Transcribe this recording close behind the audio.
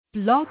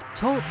Blog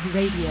Talk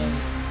Radio.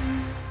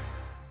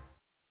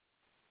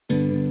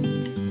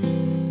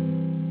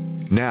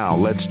 Now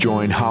let's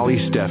join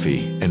Holly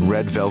Stephey and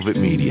Red Velvet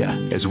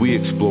Media as we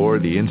explore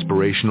the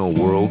inspirational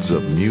worlds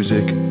of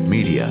music,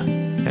 media,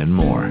 and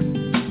more.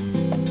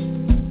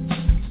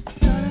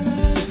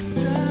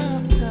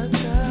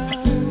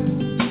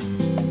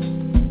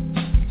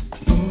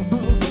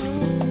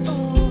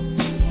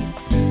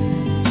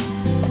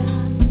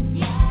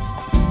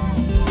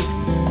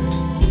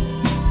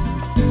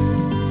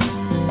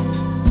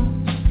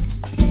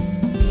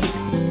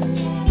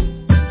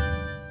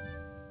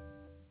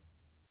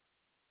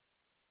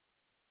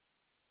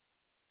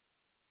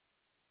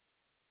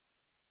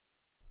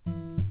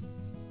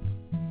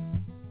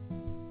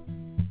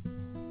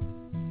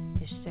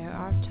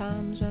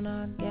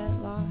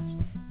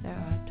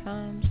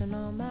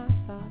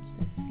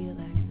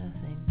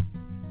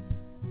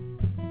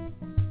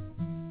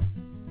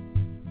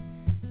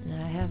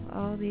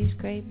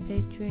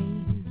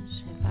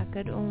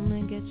 Could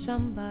only get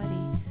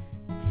somebody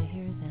to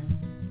hear them.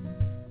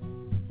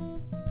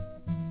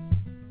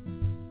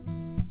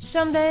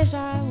 Some days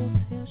I will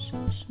feel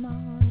so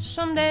small, and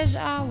some days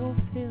I will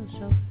feel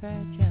so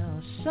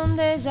fragile. Some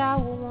days I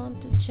will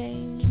want to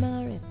change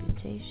my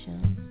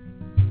reputation,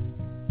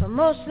 but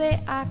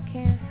mostly I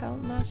can't help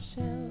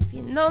myself.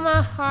 You know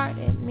my heart,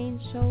 it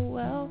means so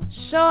well,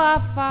 so I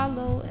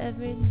follow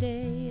every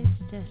day its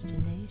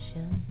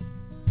destination,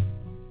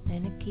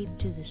 and I keep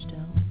to the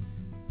stone.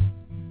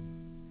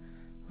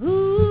 Ooh,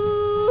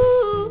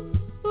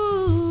 ooh, ooh,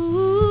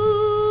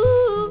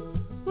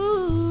 ooh,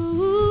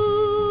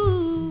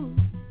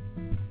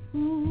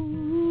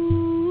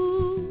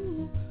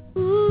 ooh,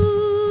 ooh,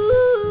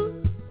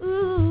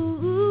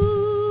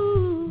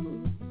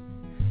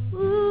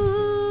 ooh,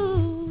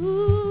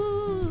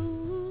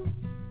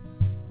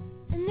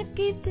 and I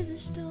keep to the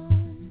stone.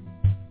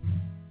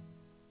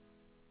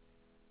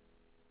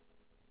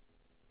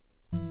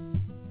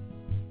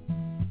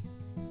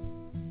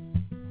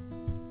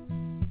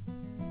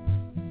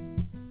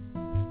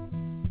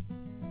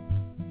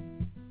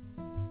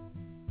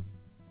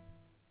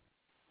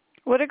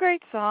 What a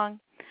great song.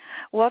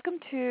 Welcome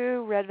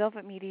to Red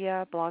Velvet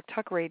Media, Blog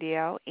Talk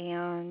Radio,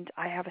 and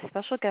I have a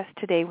special guest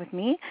today with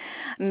me,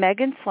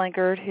 Megan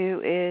Slankard, who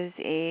is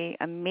an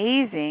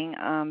amazing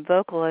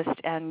vocalist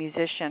and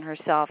musician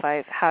herself.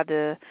 I've had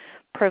the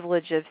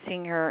privilege of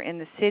seeing her in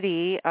the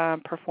city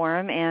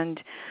perform, and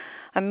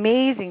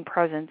amazing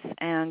presence,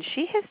 and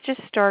she has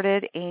just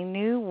started a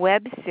new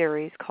web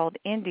series called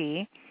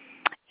inDIYe,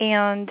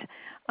 and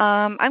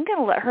I'm going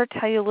to let her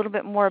tell you a little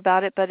bit more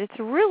about it, but it's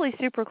really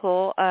super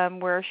cool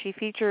where she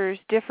features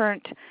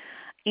different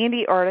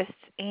indie artists,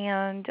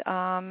 and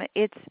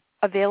it's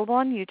available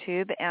on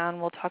YouTube,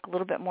 and we'll talk a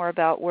little bit more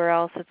about where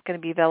else it's going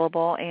to be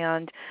available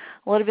and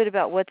a little bit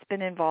about what's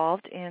been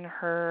involved in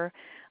her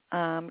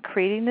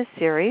creating this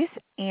series,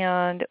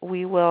 and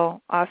we will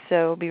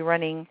also be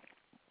running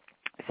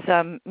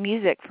some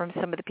music from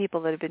some of the people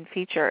that have been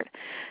featured.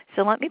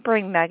 So let me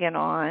bring Megan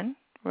on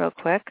real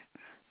quick.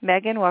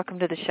 Megan, welcome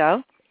to the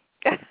show.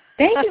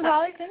 Thank you,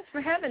 Holly. Thanks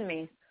for having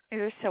me.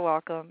 You're so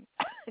welcome.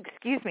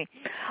 Excuse me.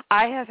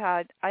 I've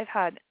had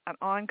an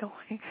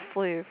ongoing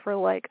flu for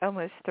like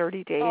almost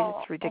 30 days. Oh,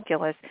 it's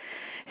ridiculous.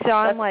 So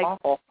I'm like,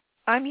 awful.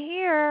 I'm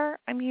here.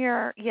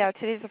 Yeah,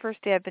 today's the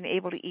first day I've been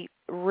able to eat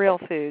real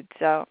food,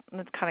 so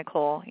that's kind of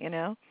cool, you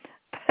know.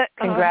 But,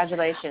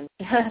 congratulations.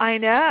 I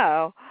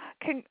know.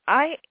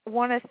 I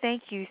want to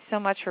thank you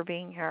so much for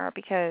being here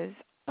because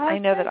I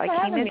know that I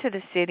came into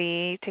the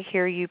city to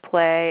hear you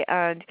play,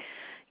 and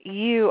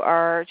you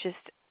are just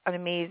an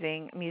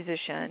amazing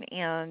musician,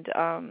 and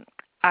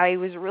I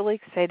was really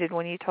excited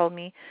when you told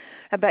me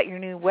about your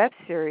new web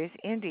series,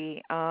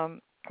 inDIYe.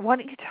 Why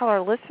don't you tell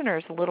our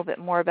listeners a little bit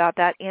more about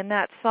that? And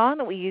that song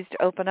that we used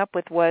to open up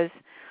with was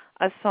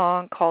a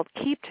song called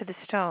Keep to the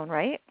Stone,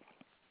 right?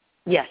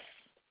 Yes.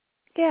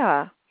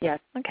 Yeah. Yes.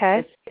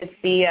 Okay. It's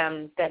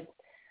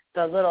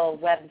the little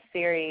web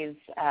series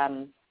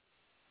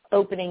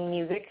opening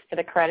music for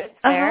the credits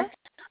there.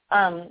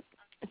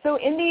 So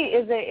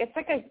inDIYe is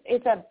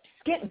a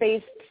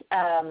skit-based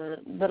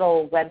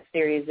little web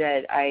series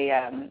that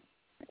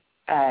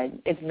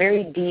it's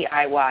very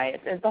DIY.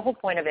 It's the whole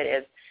point of it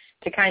is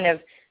to kind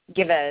of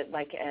give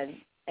an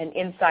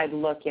inside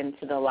look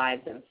into the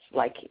lives of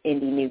like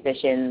indie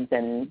musicians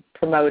and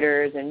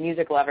promoters and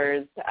music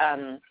lovers.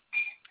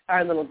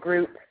 Our little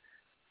group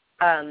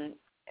around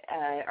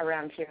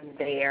here in the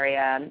Bay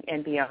Area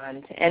and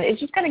beyond, and it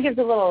just kind of gives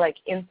a little like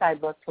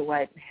inside look to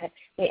what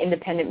the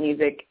independent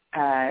music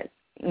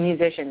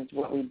musicians,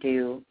 what we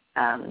do,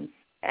 and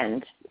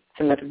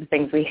some of the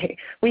things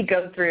we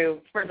go through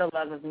for the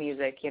love of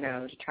music, you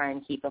know, to try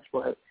and keep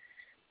afloat.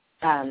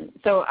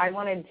 So I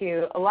wanted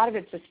to, a lot of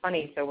it's just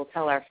funny, so we'll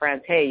tell our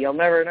friends, hey, you'll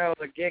never know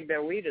the gig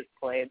that we just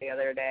played the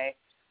other day.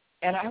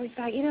 And I always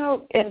thought, you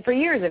know, and for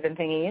years I've been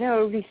thinking, you know,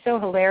 it would be so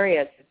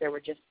hilarious if there were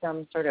just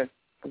some sort of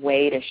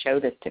way to show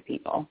this to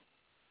people.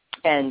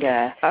 And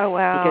oh,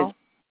 wow. Because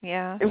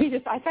yeah.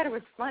 I thought it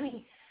was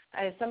funny.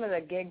 Some of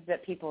the gigs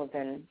that people have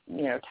been,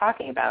 you know,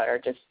 talking about are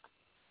just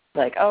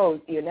like, oh,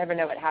 you never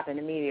know what happened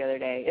to me the other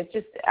day. It's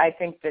just, I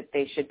think that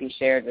they should be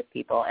shared with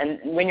people. And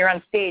when you're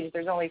on stage,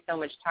 there's only so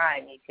much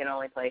time. You can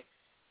only play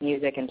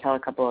music and tell a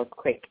couple of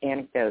quick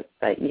anecdotes,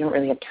 but you don't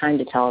really have time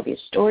to tell all these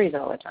stories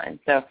all the time.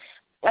 So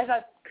I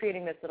thought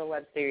creating this little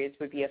web series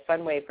would be a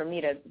fun way for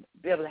me to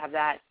be able to have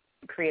that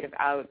creative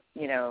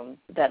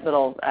that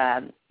little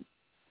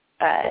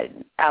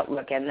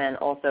outlook, and then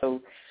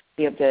also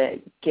be able to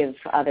give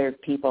other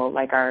people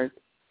like our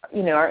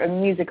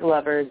music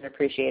lovers and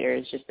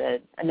appreciators just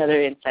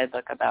another inside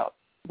look about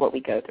what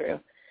we go through.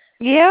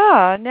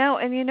 Yeah, no,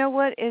 and you know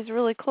what is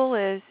really cool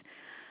is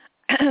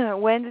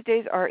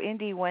Wednesdays are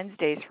Indie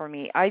Wednesdays for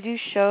me. I do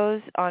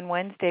shows on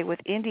Wednesday with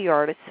indie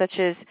artists such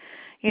as,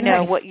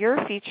 Nice. what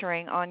you're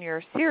featuring on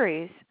your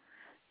series,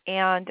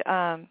 and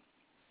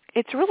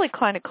it's really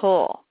kind of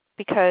cool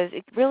because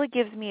it really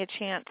gives me a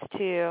chance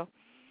to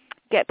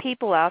get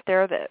people out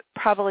there that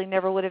probably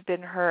never would have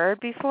been heard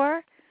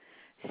before.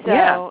 So,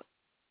 yeah.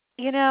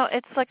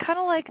 It's like kind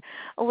of like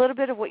a little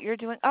bit of what you're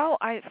doing. Oh,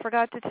 I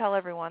forgot to tell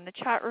everyone. The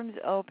chat room's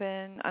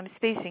open. I'm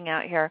spacing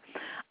out here.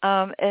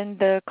 And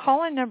the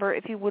call-in number,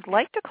 if you would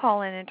like to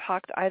call in and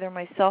talk to either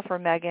myself or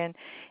Megan,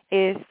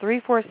 is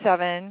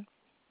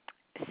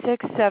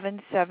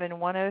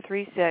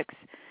 347-677-1036.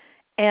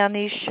 And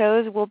these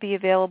shows will be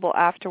available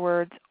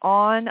afterwards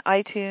on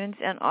iTunes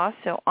and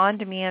also on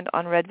demand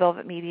on Red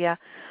Velvet Media,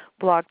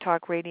 Blog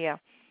Talk Radio.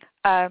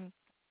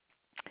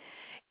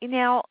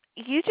 Now,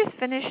 you just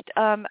finished,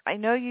 I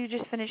know you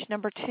just finished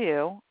number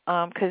 2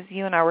 because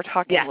you and I were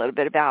talking a little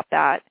bit about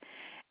that.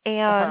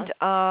 And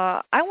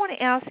I want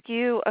to ask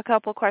you a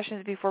couple of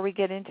questions before we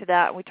get into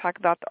that. We talk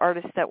about the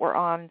artists that were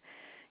on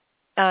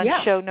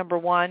show number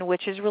 1,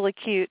 which is really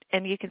cute.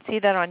 And you can see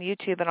that on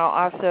YouTube, and I'll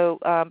also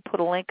put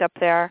a link up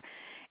there.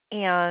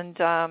 And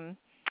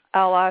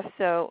I'll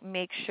also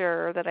make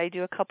sure that I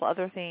do a couple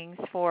other things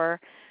to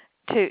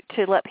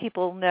let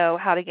people know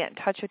how to get in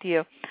touch with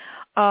you.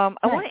 I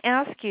want to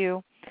ask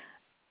you,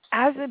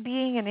 as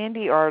being an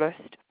indie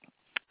artist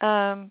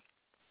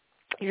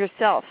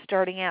yourself,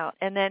 starting out,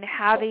 and then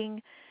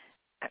having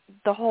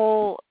the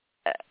whole,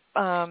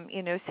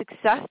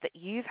 success that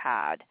you've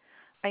had,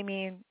 I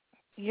mean,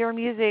 your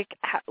music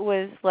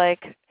was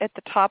like at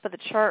the top of the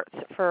charts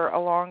for a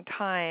long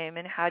time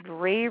and had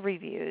rave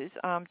reviews,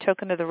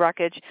 Token of the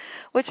Wreckage,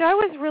 which I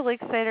was really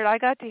excited. I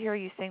got to hear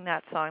you sing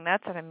that song.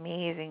 That's an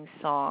amazing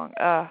song.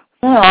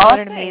 What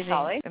an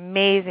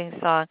amazing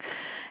song.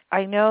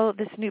 I know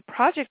this new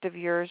project of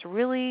yours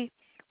really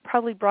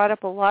probably brought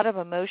up a lot of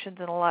emotions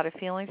and a lot of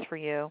feelings for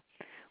you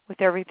with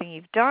everything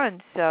you've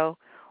done. So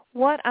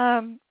what,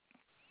 and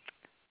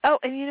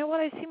you know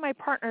what? I see my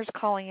partner's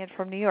calling in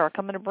from New York.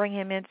 I'm going to bring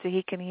him in so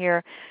he can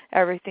hear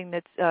everything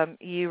that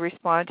you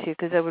respond to,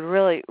 because it would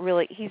really,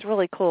 he's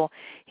really cool.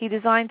 He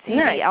designs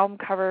CD album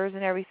covers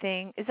and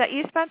everything. Is that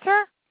you,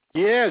 Spencer?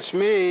 Yeah, it's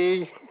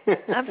me.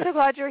 I'm so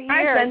glad you're here.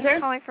 Hi, Spencer.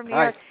 He's calling from New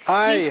York.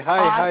 Hi,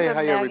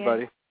 Megan.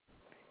 everybody.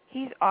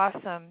 He's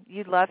awesome.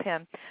 You'd love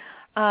him.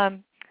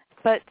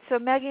 But so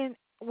Megan,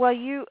 well,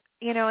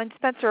 and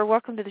Spencer,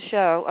 welcome to the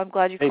show. I'm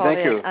glad you called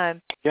in. Thank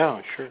you.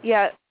 Yeah, sure.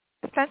 Yeah,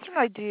 Spencer and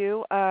I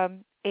do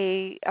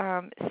a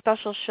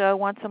special show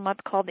once a month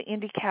called the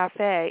Indie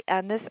Cafe,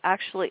 and this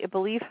actually,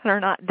 believe it or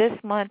not, this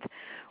month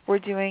we're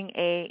doing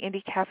a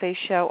Indie Cafe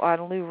show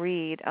on Lou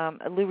Reed's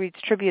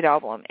tribute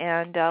album,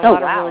 and a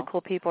lot of really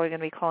cool people are going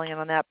to be calling in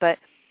on that. But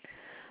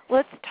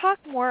let's talk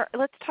real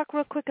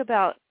quick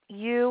about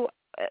you.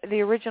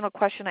 The original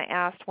question I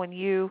asked when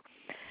you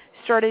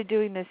started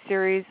doing this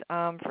series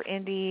for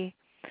indie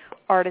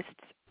artists,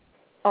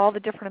 all the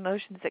different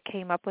emotions that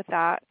came up with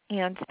that.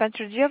 And Spencer,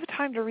 did you have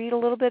time to read a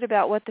little bit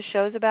about what the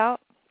show's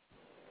about?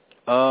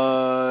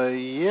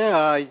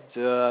 Yeah,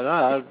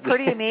 It's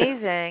pretty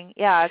amazing.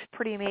 Yeah, it's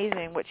pretty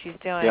amazing what she's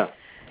doing.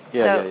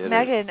 Yeah,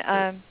 Megan,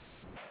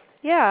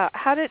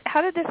 how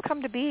did this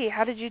come to be?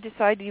 How did you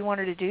decide you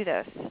wanted to do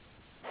this?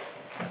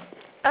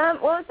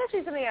 Well, it's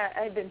actually something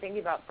I've been thinking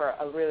about for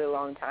a really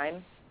long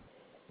time.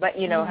 But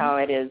you know how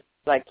it is.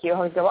 Like, you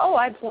always go,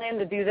 I plan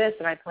to do this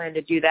and I plan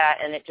to do that,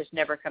 and it just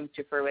never comes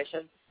to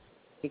fruition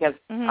because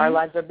our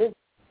lives are busy.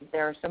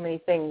 There are so many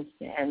things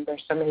and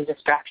there's so many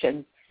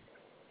distractions.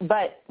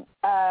 But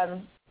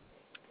I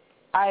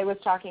was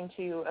talking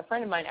to a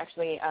friend of mine,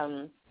 actually,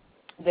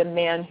 the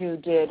man who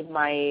did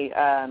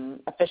my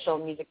official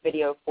music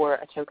video for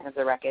A Token of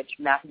the Wreckage,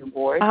 Matthew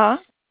Ward.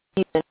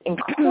 He's an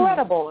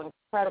incredible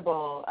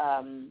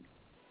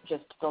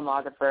just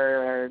filmographer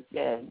or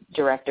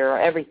director or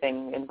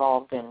everything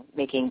involved in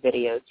making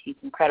videos. He's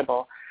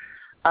incredible.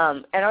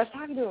 And I was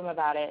talking to him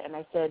about it, and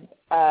I said,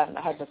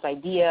 I had this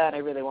idea, and I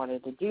really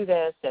wanted to do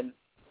this. And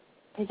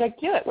he's like,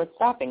 do it. What's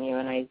stopping you?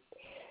 And I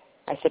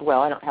said,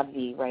 well, I don't have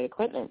the right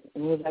equipment.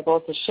 And he was like,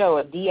 well, it's a show,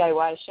 a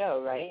DIY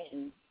show, right?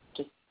 And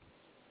just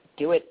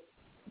do it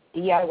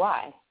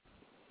DIY.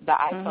 The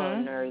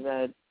iPhone or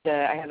the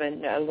I have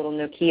a little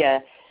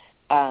Nokia.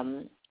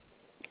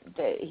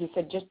 He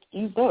said, just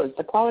use those.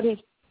 The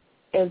quality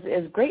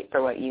is great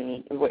for what you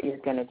need, what you're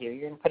going to do.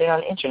 You're going to put it on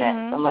the internet.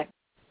 So I'm like,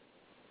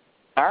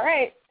 all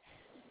right.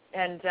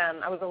 and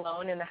I was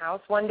alone in the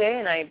house one day,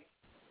 and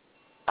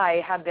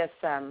I had this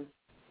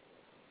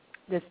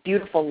this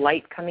beautiful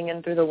light coming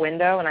in through the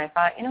window, and I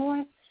thought, you know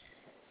what?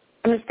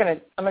 I'm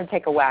gonna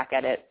take a whack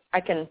at it.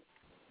 I can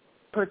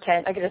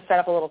pretend I could just set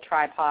up a little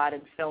tripod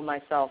and film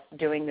myself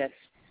doing this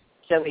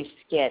silly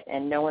skit,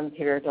 and no one's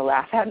here to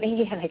laugh at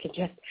me, and I could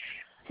just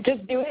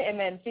do it and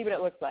then see what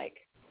it looks like.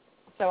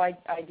 So I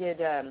did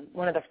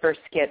one of the first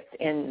skits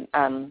in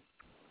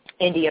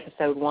Indie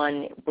episode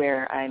 1,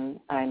 where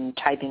I'm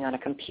typing on a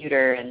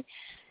computer and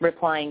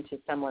replying to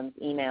someone's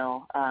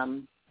email.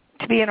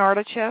 To be an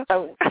artichoke?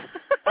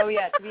 Oh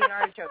yeah, to be an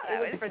artichoke.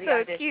 It was for the so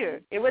audition.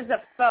 Cute. It was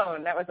a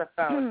phone. That was a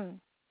phone.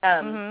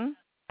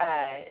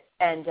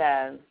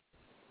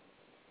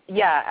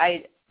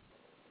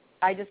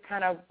 I just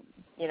kind of,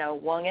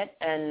 wung it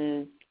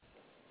and,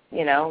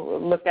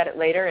 looked at it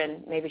later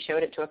and maybe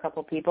showed it to a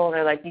couple people, and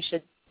they're like, you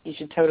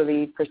should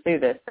totally pursue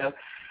this. So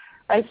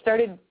I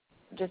started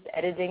just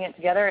editing it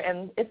together,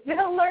 and it's been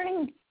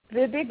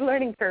a big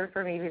learning curve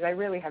for me, because I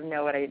really have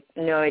no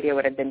idea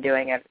what I've been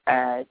doing.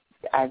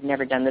 I've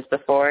never done this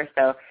before,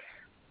 so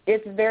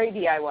it's very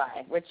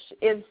DIY, which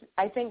is,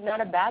 I think,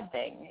 not a bad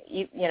thing.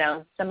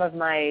 Some of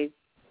my,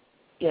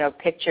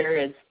 picture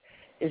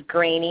is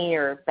grainy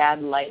or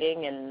bad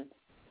lighting, and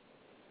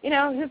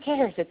who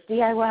cares? It's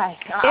DIY.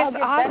 I'll get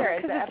better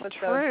as the episodes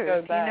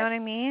go by. You know what I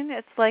mean?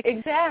 It's like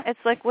exactly.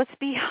 It's like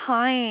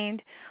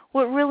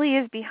what really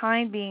is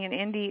behind being an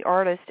indie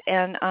artist.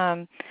 And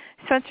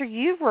Spencer,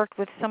 you've worked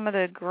with some of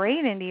the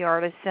great indie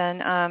artists,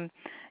 and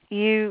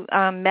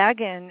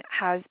Megan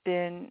has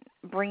been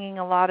bringing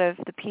a lot of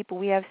the people.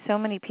 We have so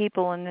many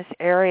people in this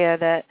area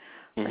that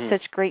are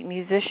such great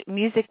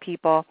music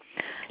people.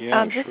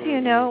 Yeah, just so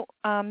you know,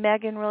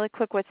 Megan, really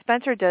quick, what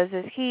Spencer does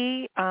is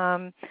he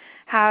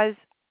has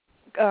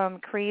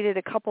created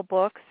a couple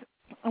books.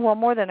 Well,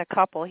 more than a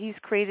couple. He's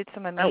created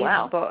some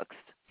amazing books.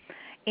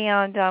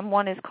 And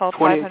one is called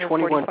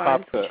 21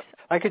 Pop.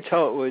 I could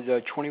tell it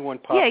was 21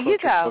 Pop. Yeah, you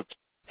go. Books.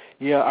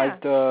 Yeah.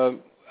 I've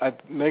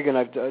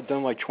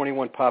done like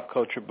 21 pop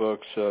culture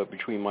books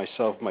between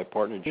myself and my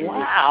partner, Julie.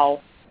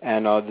 Wow.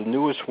 And the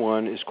newest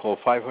one is called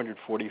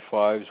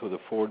 545s with a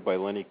foreword by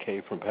Lenny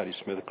Kaye from Patti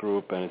Smith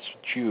Group, and it's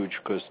huge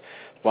because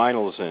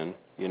vinyl's in,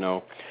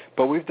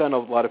 But we've done a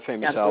lot of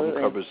famous album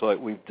covers, like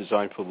we've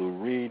designed for Lou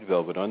Reed,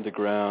 Velvet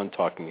Underground,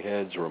 Talking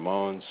Heads,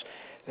 Ramones.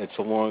 It's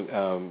a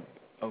long,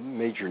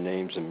 major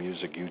names in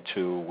music,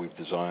 U2 we've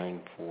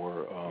designed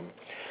for,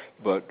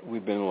 but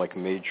we've been like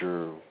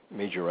major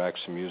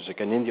acts in music,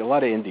 and a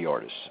lot of indie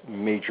artists,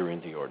 major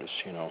indie artists,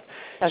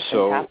 That's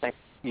fantastic.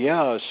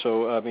 Yeah,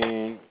 so I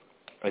mean,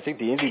 I think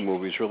the indie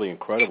movie is really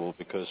incredible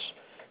because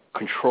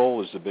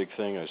control is the big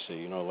thing I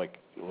see.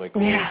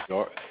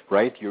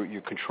 Right?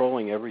 You're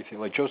controlling everything.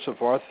 Like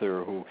Joseph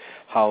Arthur, who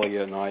Holly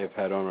and I have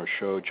had on our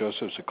show.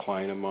 Joseph's a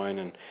client of mine,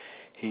 and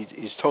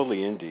he's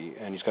totally indie,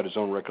 and he's got his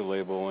own record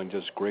label and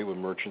does great with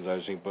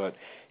merchandising. But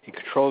he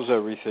controls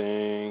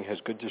everything, has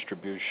good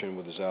distribution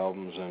with his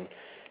albums, and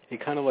he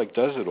kind of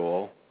does it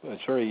all.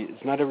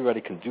 It's not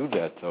everybody can do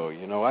that though.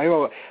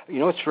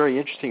 What's very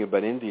interesting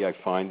about indie, I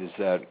find, is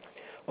that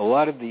a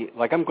lot of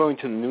I'm going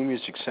to the New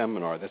Music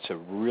Seminar. That's a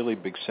really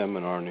big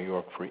seminar in New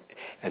York, and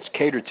it's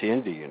catered to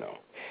indie,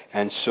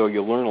 And so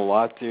you learn a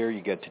lot there.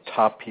 You get to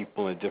top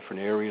people in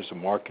different areas of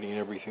marketing and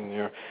everything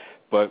there.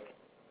 But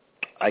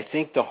I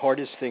think the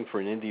hardest thing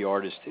for an indie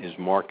artist is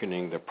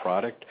marketing their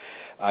product.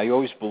 I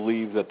always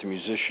believe that the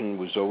musician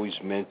was always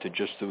meant to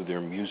just do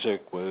their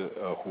music with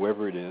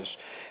whoever it is,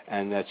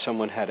 and that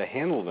someone had to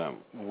handle them,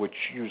 which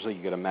usually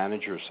you get a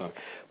manager or something.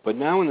 But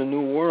now in the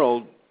new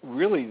world,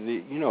 really,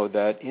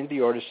 that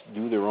indie artists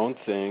do their own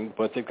thing,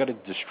 but they've got to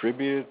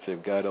distribute,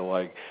 they've got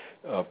to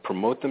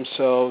promote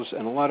themselves,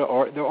 and a lot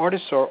of the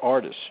artists are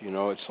artists.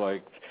 It's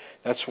like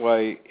that's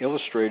why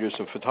illustrators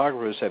and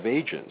photographers have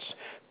agents.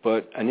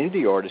 But an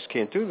indie artist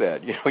can't do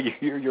that.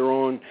 You're your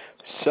own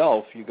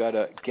self. You got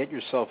to get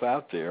yourself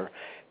out there,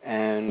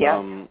 and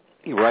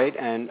right.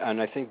 And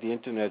I think the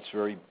internet's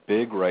very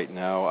big right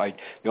now.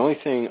 The only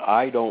thing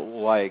I don't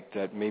like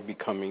that may be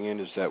coming in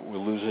is that we're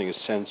losing a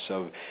sense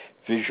of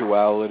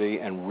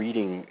visuality and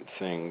reading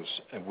things,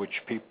 which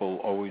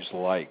people always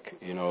like.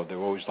 They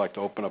always like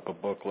to open up a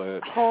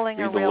booklet, holding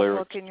read a the real lyrics.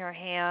 book in your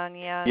hand,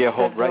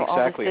 right, exactly,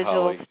 all this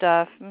digital Holly.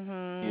 stuff.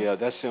 Mm-hmm. Yeah,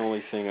 that's the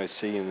only thing I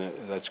see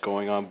that's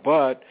going on.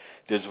 But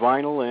there's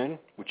vinyl in,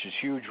 which is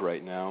huge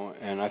right now,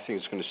 and I think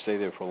it's going to stay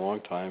there for a long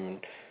time. And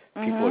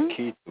people are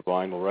key to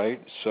vinyl,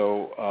 right?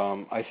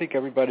 So I think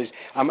everybody's.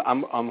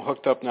 I'm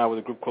hooked up now with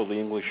a group called the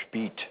English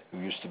Beat, who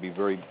used to be a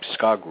very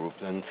ska group,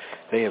 and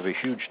they have a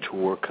huge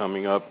tour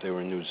coming up. They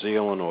were in New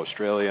Zealand,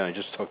 Australia. I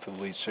just talked to the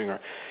lead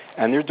singer,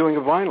 and they're doing a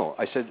vinyl.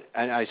 I said,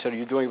 are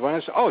you doing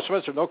vinyl? I said, oh,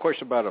 Spencer, no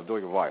question about it. I'm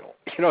doing a vinyl.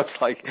 It's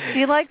like. Do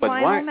you like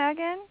vinyl,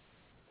 Megan?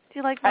 Do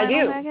you like vinyl, I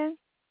do. Megan?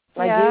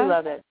 I do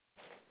love it.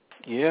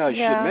 Yeah, you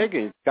should,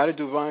 Megan. Got to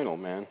do vinyl,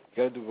 man.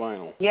 Got to do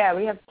vinyl. Yeah,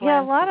 we have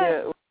plans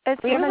to do. It's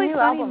we really have a new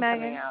funny, album Megan.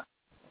 coming out.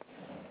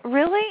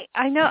 Really?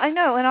 I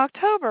know. In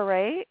October,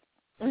 right?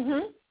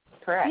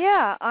 Correct.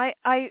 Yeah, I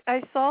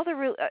saw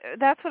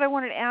that's what I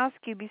wanted to ask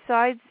you.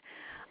 Besides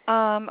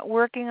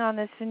working on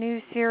this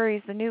new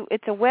series.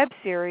 It's a web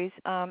series.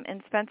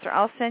 And Spencer,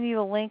 I'll send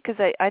you a link because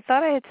I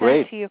thought I had sent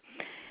it to you,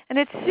 and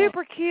it's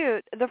super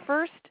cute. The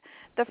first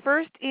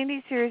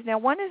indie series. Now,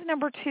 when is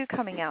number 2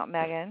 coming out,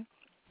 Megan?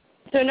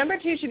 So number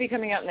 2 should be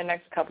coming out in the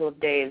next couple of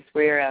days.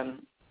 We're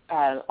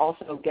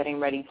also getting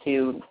ready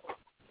to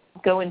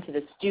go into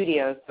the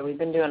studio. So we've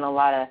been doing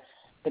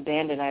the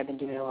band and I have been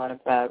doing a lot of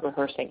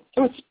rehearsing.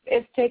 So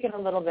it's taken a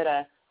little bit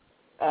of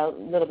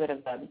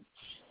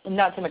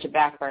not so much a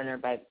back burner,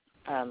 but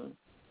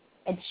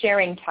it's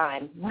sharing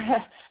time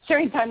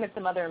with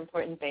some other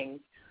important things.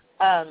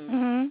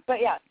 But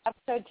yeah,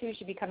 episode 2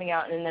 should be coming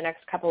out in the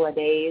next couple of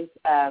days.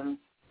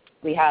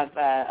 We have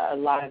a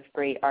lot of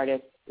great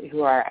artists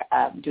who are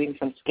doing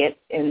some skits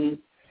in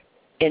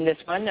this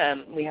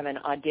one. We have an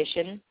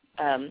audition,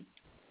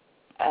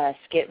 a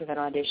skit with an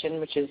audition,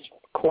 which is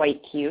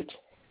quite cute.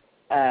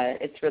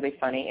 It's really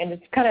funny, and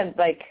it's kind of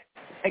like,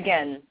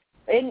 again,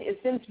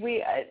 since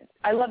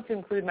I love to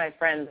include my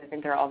friends. I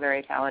think they're all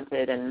very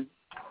talented, and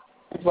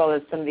as well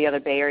as some of the other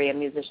Bay Area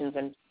musicians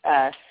and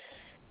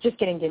just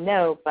getting to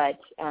know. But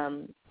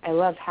I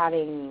love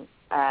having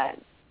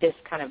this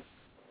kind of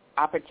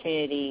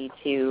opportunity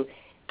to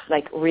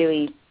like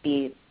really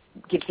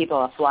give people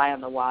a fly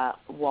on the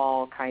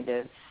wall kind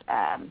of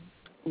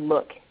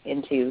look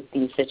into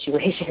these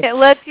situations. It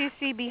lets you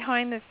see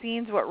behind the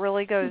scenes what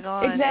really goes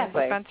on.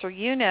 Exactly. And Spencer,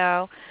 you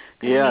know,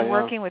 because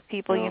working with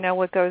people, you know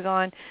what goes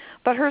on.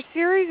 But her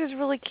series is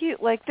really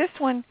cute. Like this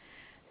one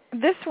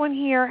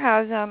here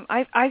has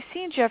I've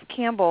seen Jeff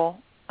Campbell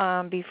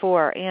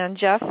before, and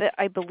Jeff,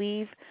 I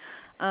believe,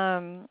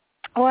 I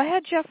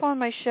had Jeff on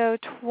my show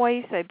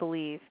twice, I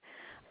believe,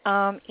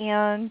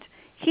 and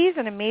he's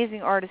an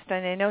amazing artist,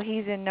 and I know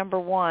he's in number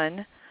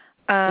 1.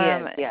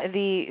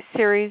 The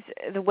series,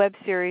 the web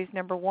series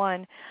number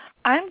 1.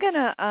 I'm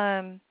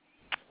gonna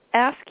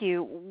ask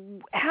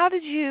you, how do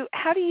you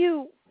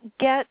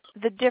get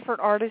the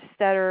different artists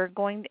that are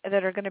going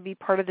to be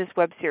part of this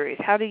web series?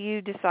 How do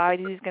you decide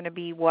who's going to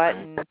be what,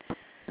 and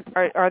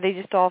are they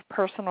just all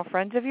personal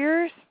friends of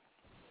yours?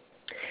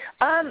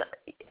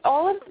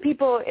 All of the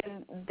people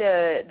in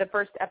the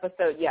first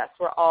episode, yes,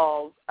 are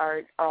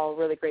all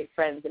really great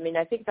friends. I mean,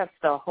 I think that's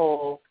the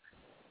whole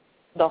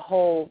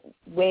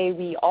way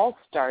we all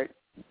start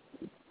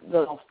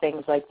little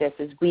things like this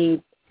is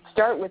we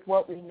start with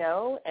what we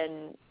know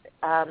and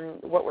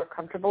what we're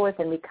comfortable with,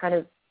 and we kind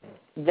of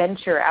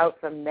venture out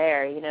from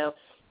there.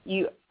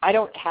 I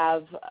don't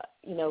have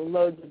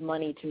loads of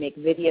money to make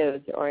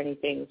videos or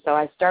anything, so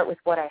I start with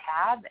what I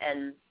have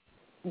and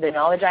the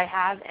knowledge I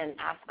have, and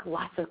ask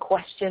lots of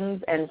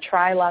questions and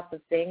try lots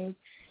of things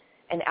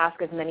and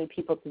ask as many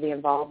people to be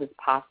involved as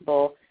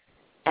possible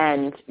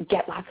and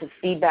get lots of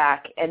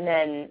feedback, and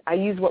then I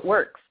use what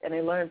works and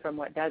I learn from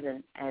what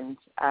doesn't. And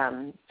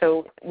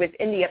so with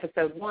Indie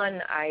Episode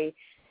 1, I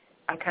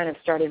kind of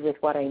started with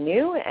what I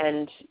knew,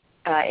 and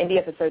Indie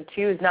Episode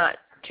 2 is not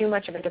too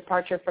much of a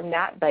departure from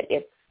that, but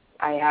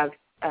I have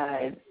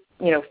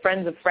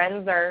friends of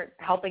friends are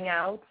helping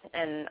out,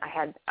 and I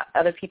had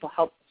other people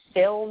help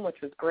film, which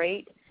was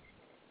great.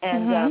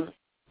 And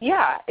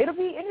it'll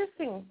be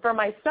interesting for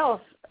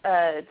myself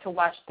to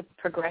watch the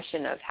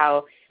progression of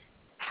how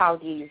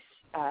these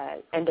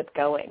end up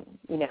going,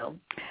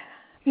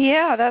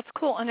 Yeah, that's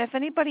cool. And if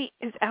anybody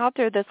is out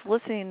there that's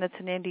listening that's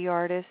an indie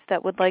artist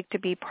that would like to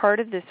be part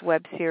of this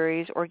web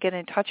series or get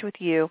in touch with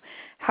you,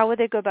 how would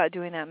they go about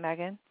doing that,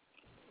 Megan?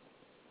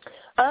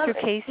 Through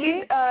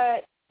Casey?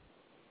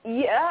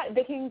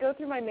 They can go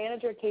through my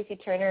manager, Casey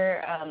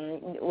Turner,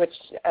 which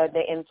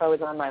the info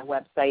is on my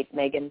website,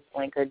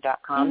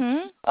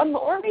 meganslankard.com,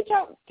 or reach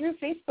out through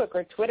Facebook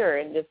or Twitter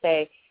and just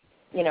say,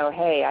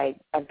 hey,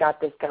 I've got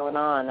this going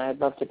on. I'd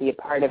love to be a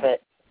part of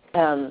it.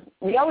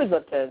 We always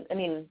love to,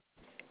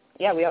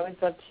 we always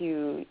love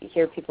to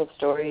hear people's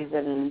stories,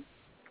 and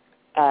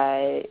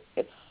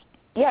it's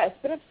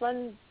been a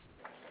fun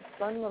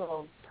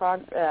little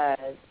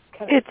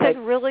it's a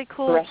really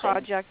cool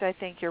project I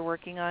think you're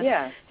working on.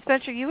 Yeah.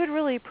 Spencer, you would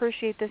really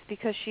appreciate this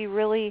because she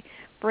really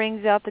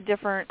brings out the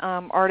different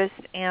artists,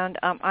 and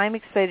I'm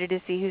excited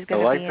to see who's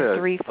going to be in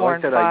 3, 4,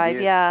 and 5.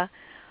 Idea. Yeah.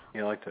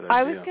 Yeah, I like that idea.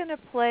 I was going to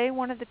play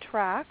one of the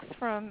tracks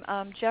from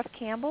Jeff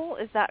Campbell.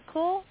 Is that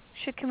cool?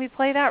 Can we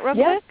play that real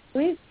quick?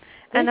 Please.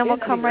 And then we'll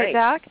come right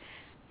back.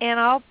 And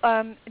I'll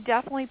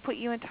definitely put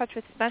you in touch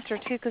with Spencer,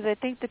 too, because I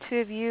think the two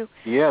of you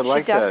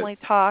should definitely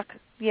talk.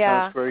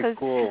 Yeah, because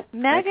cool.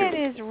 Megan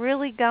is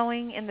really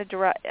going in the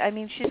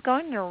she's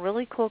going in a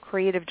really cool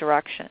creative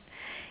direction.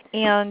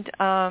 And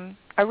I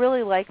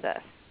really like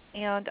this.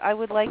 And I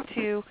would like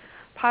to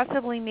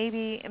possibly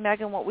maybe,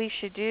 Megan, what we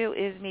should do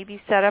is maybe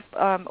set up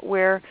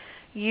where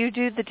you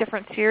do the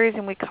different series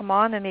and we come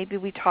on and maybe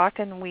we talk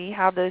and we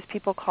have those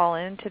people call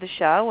in to the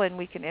show and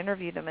we can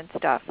interview them and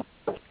stuff.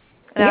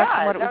 And ask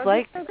them what it was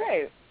like. So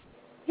great.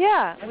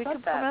 Yeah, we can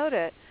promote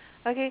it.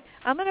 Okay,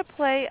 I'm going to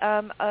play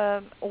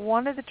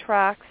one of the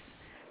tracks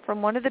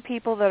from one of the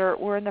people that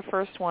were in the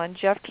first one,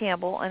 Jeff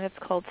Campbell, and it's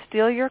called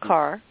 "Steal Your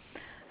Car."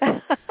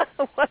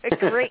 What a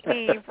great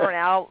name for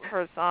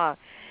a song!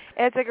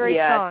 It's a great song.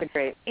 Yeah, it's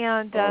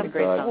a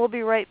great. And we'll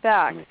be right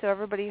back. So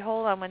everybody,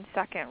 hold on 1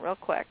 second, real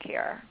quick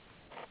here.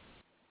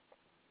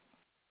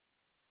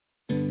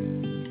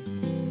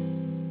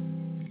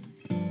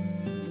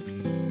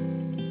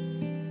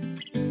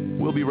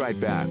 We'll be right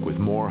back with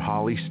more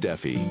Holly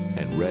Stephey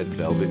and Red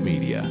Velvet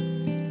Media.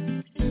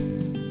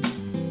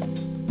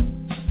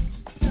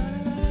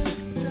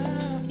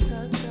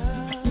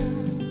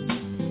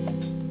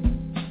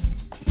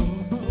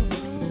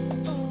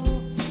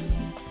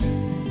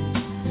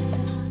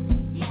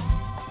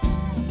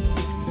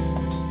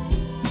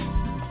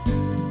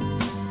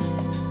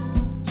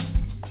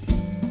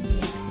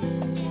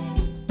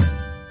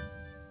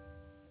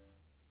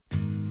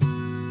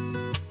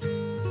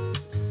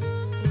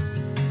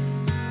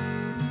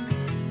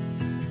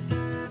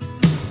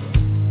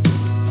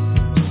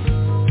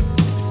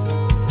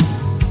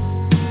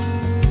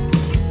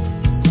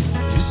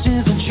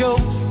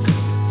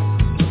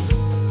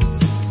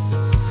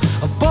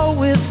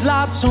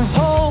 Lots of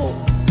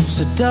holes,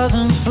 it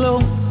doesn't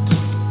float.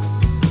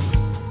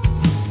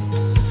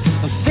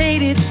 A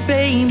faded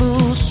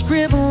fable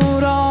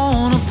scribbled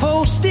on a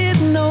post-it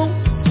note.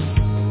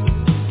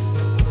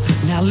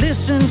 Now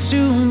listen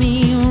to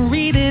me,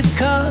 read it,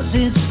 'cause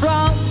it's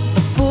from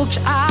the book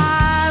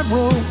I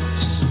wrote.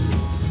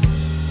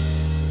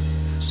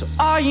 So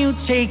are you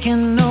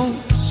taking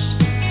notes?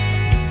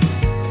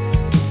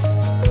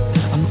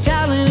 I'm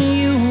telling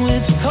you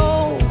it's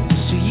cold,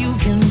 so you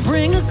can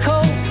bring a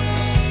coat.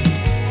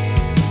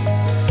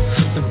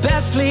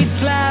 Best laid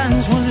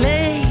plans were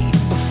laid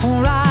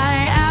before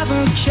I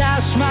ever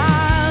cast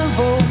my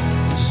vote.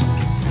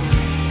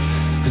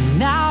 But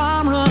now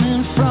I'm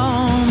running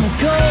from a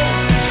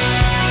ghost,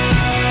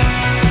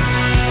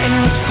 and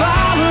it's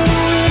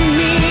following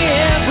me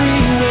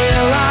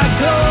everywhere I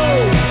go.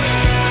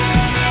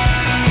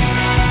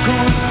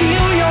 Gonna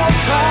steal your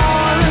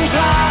car and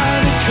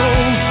drive it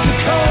coast to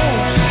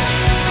coast,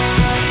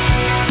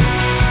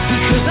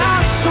 because I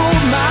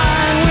sold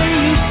mine when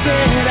you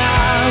said I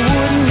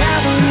would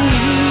never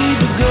leave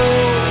to go.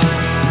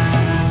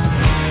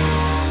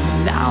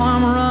 Now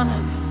I'm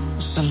running,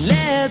 so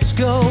let's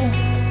go.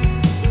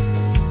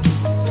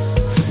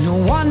 No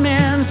one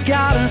man's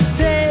gotta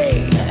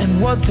say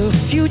and what the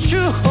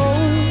future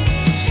holds.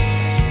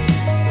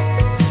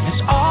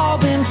 It's all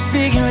been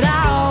figured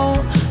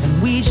out,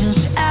 and we just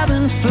ebb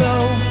and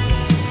flow.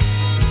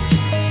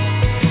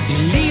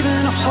 You're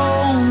leaving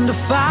home to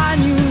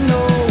find you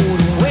know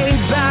the way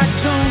back,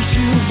 don't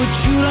you? But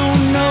you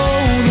don't know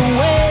the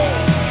way.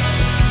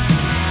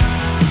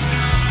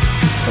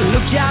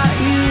 Look at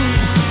you,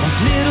 a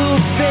little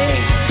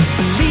faith,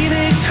 believe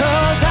it,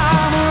 'cause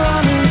I'm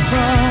running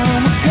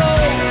from a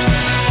ghost,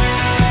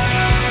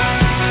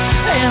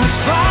 and it's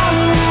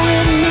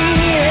following me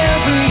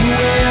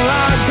everywhere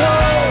I go.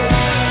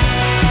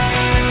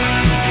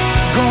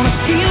 Gonna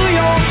steal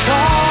your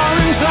car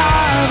and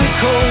drive it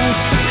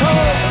coast to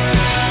coast,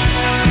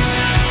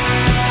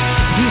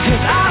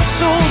 because I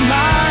sold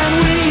mine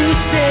when you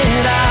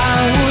said I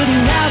would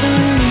never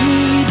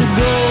need to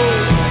go.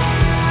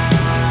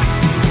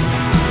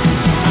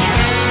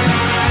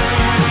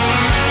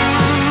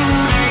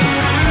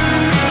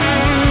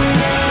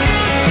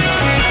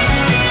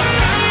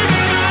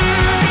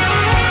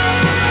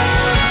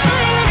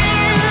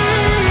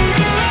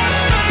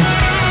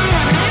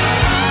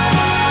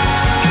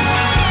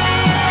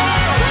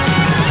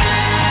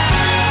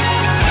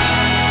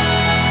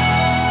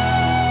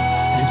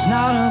 It's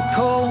not a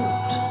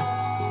cold,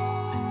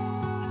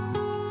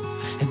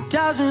 it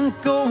doesn't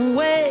go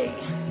away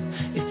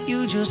if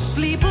you just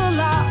sleep a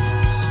lot.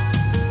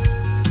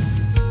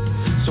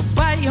 So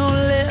bite your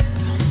lip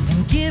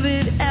and give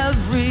it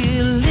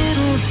every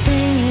little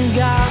thing you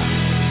got,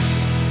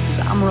 'cause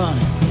I'm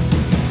running.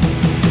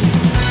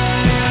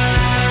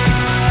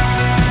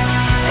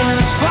 And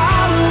it's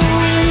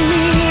following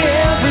me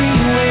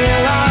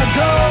everywhere I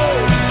go,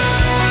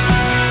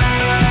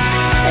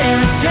 and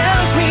it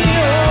tells me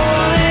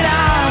all that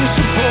I'm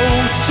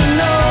supposed to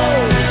know.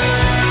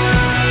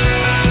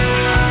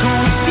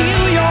 Gonna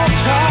steal your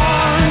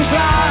car and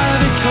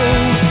drive it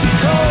coast to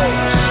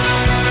coast,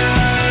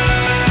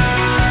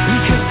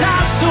 because I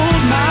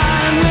sold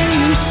mine when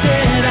you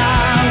said I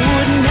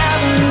would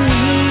never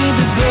need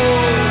to go.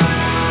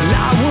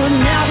 I would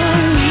never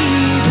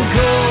need to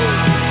go.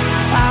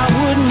 I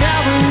would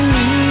never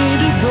need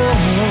to go.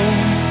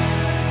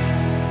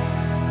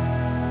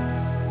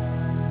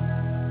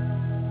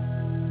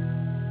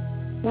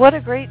 What a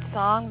great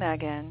song,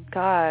 Megan.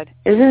 God.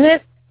 Isn't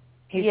it?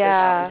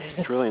 Yeah.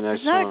 It's really a nice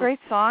Isn't that song. a great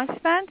song,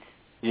 Spence?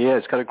 Yeah,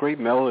 it's got a great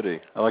melody.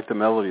 I like the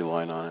melody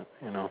line on it,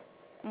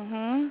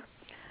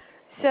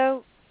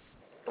 So,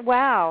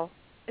 wow.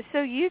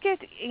 So you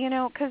get,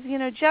 because,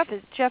 Jeff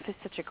is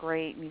such a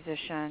great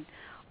musician.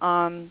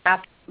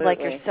 Absolutely. Like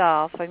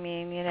yourself. I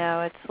mean,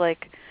 it's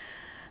like,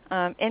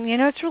 and,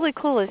 it's really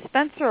cool is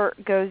Spencer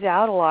goes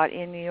out a lot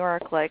in New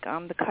York, like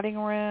the Cutting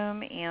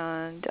Room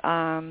and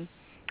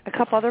a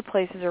couple other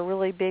places are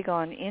really big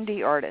on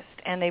indie artists,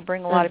 and they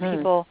bring a lot of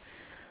people.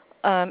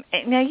 Now,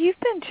 you've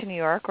been to New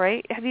York,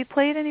 right? Have you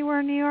played anywhere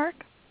in New York?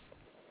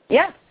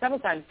 Yeah, several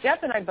times.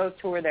 Jeff and I both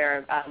tour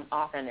there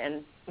often,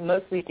 and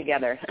mostly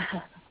together.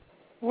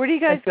 Where do you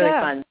guys go? It's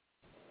really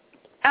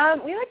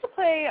fun. We like to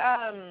play,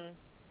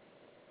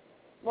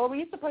 we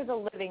used to play the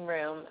Living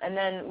Room, and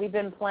then we've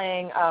been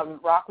playing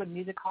Rockwood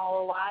Music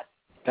Hall a lot.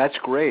 That's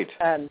great.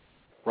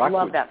 Rockwood's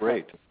love that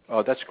great. place.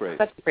 Oh, that's great.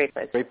 That's a great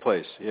place. Great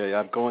place. Yeah,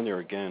 I'm going there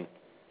again.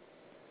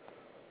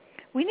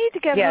 We need to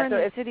get her in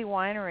the City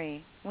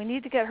Winery. We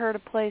need to get her to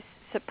play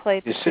at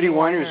the City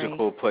Winery is a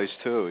cool place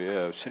too.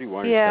 Yeah, City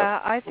Winery. Yeah,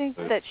 I think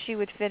that she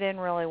would fit in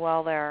really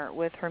well there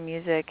with her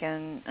music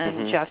and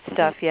Jeff's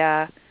stuff.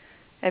 Yeah,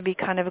 it'd be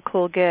kind of a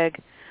cool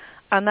gig,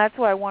 and that's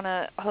why I want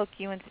to hook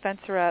you and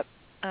Spencer up.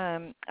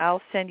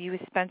 I'll send you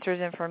Spencer's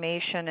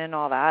information and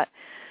all that.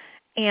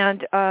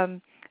 And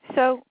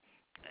so,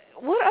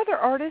 what other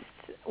artists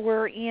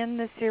were in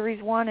the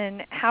Series 1,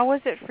 and how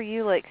was it for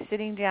you, like,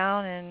 sitting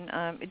down,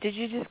 and did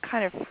you just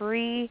kind of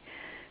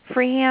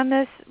freehand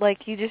this?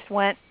 Like, you just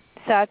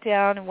sat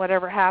down, and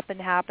whatever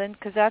happened?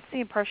 Because that's the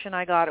impression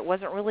I got. It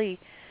wasn't really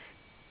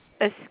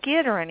a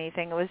skit or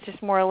anything. It was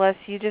just more or less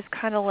you just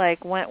kind of,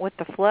 like, went with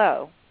the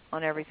flow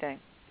on everything.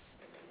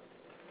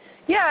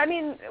 Yeah, I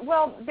mean,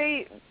 well,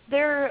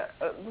 they're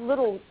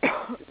little,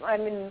 I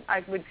mean,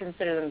 I would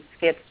consider them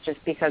skits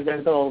just because they're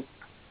little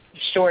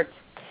short,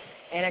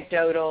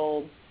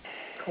 anecdotal,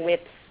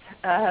 quips,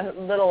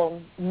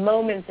 little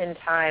moments in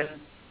time.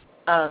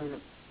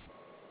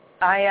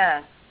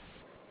 I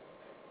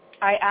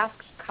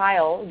asked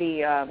Kyle,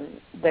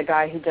 the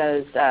guy who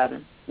does,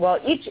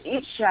 each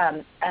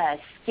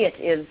skit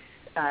is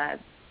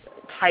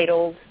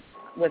titled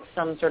with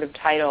some sort of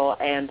title,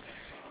 and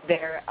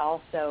they're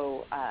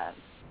also,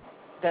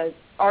 the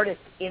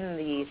artist in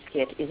the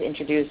skit is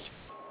introduced.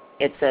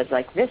 It says,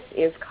 like, this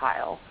is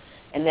Kyle,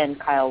 and then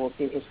Kyle will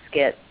do his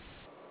skit.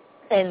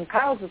 And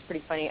Kyle's was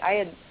pretty funny. I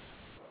had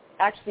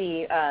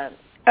actually...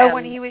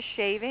 when he was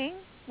shaving?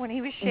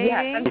 Yeah,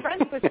 I'm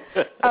friends with...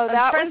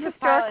 that was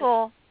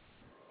hysterical.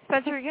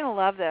 Spencer, you're going to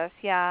love this.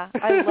 Yeah,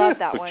 I love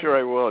that one. Sure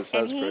I will.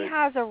 And he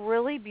has a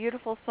really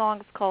beautiful song.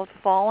 It's called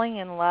Falling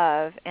in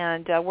Love,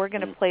 and we're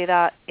going to play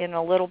that in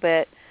a little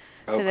bit.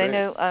 Because I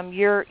know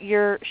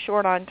you're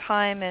short on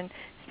time, and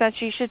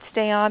Spencer, you should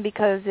stay on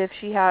because if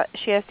she has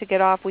to get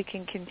off, we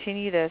can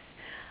continue this.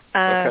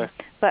 Okay.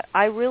 But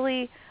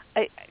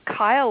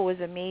Kyle was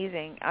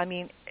amazing. I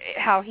mean,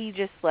 how he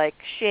just like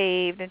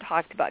shaved and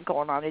talked about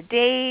going on a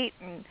date,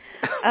 and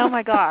oh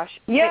my gosh,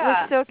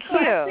 yeah, it was so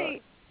cute. Well,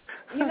 actually,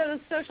 you know,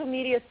 the social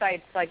media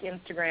sites like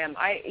Instagram.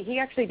 He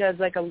actually does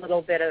like a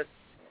little bit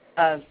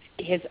of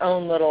his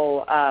own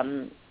little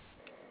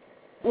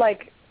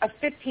like a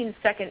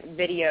 15-second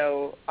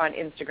video on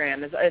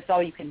Instagram. It's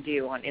all you can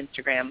do on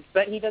Instagram.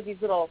 But he does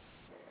these little,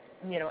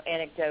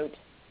 anecdote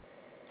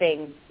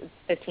things,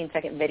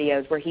 15-second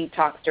videos where he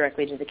talks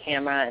directly to the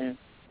camera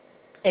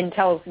and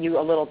tells you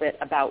a little bit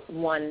about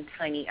one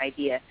tiny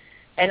idea.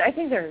 And I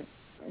think they're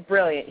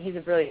brilliant. He's a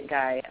brilliant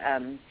guy.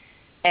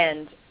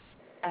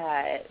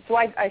 So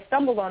I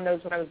stumbled on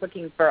those when I was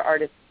looking for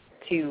artists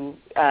to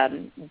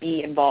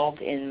be involved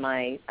in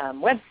my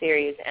web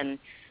series. And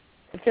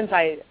since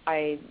I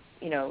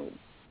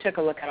took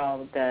a look at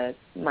all of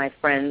my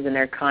friends and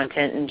their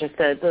content and just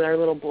their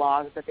little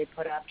blogs that they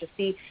put up to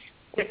see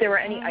if there were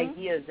any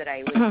ideas that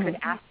I could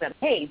ask them,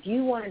 hey, do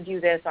you want to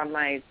do this on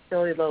my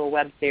silly little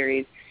web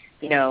series?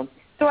 So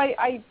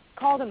I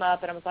called him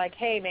up and I was like,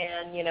 hey,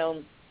 man,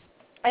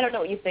 I don't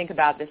know what you think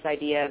about this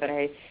idea, but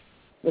I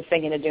was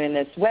thinking of doing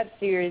this web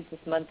series, this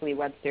monthly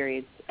web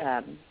series,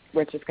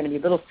 where it's just going to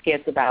be little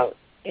skits about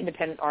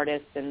independent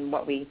artists and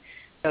what we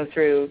go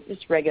through,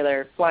 just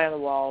regular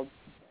fly-on-the-wall,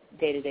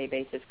 day-to-day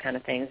basis kind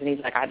of things. And he's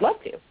like, I'd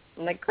love to.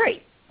 I'm like,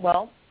 great.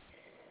 Well,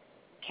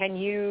 can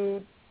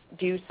you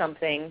do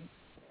something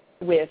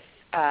with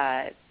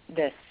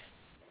this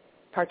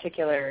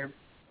particular,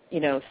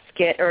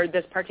 skit or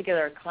this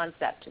particular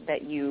concept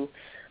that you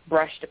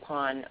brushed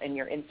upon in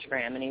your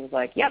Instagram? And he was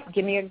like, yep,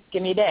 give me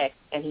a day.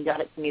 And he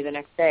got it to me the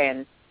next day,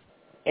 and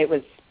it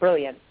was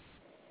brilliant.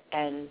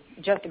 And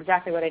just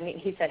exactly what I need.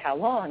 He said, how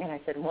long? And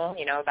I said, well,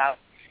 about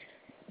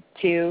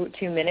 2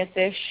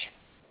 minutes-ish.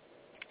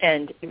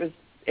 And it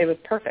was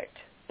perfect,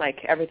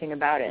 like everything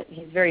about it.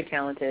 He's very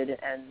talented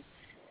and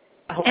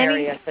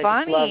hilarious. And he's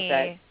funny. I just love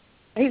that.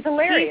 He's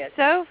hilarious.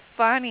 He's so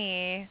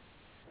funny.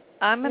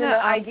 I'm going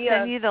to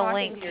send you the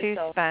link too,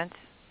 Spence.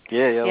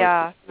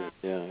 Yeah.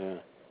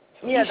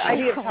 Yeah, the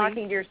idea of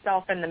talking to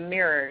yourself in the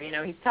mirror.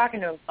 He's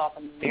talking to himself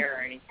in the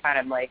mirror, and he's kind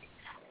of like,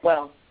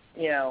 well,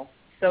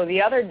 so the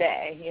other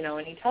day,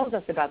 and he tells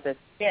us about this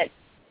skit,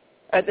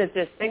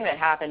 this thing that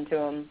happened to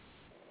him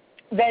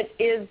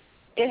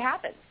it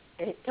happens.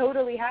 It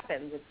totally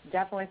happens. It's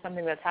definitely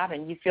something that's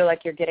happened. You feel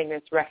like you're getting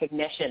this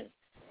recognition,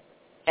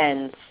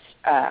 and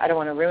I don't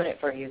want to ruin it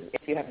for you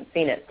if you haven't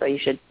seen it. So you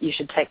should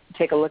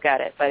take a look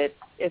at it. But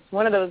it's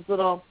one of those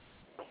little.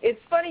 It's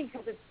funny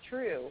because it's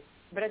true,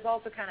 but it's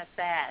also kind of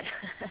sad.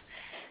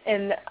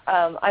 And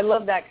I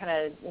love that kind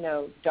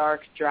of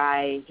dark,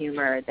 dry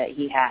humor that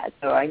he had.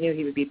 So I knew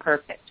he would be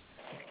perfect.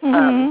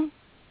 Mm-hmm.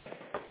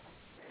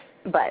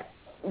 But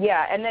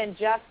yeah, and then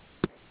Jeff.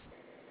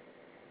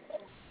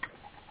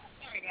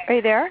 Are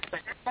you there?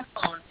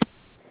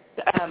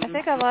 I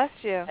think I lost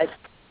you.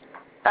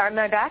 Am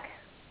I back?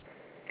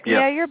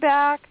 Yeah, you're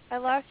back. I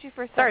lost you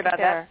for a second. Sorry about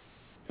there.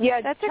 that.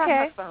 Yeah, that's okay.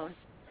 Okay. My phone.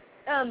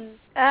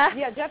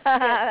 Yeah, Jeff. That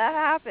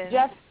happens.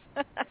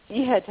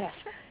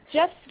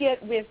 Jeff's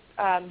skit with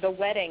the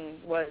wedding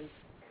was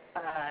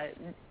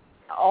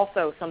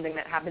also something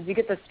that happens. You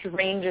get the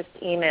strangest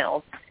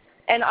emails,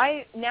 and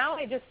I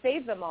just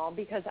save them all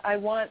because I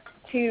want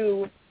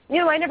to.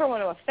 I never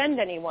want to offend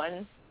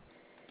anyone,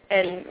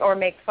 or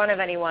make fun of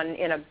anyone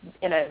in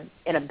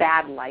a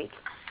bad light.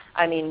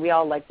 I mean, we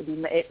all like to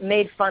be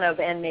made fun of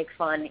and make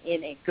fun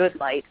in a good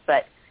light,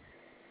 but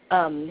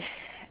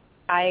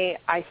I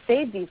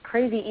save these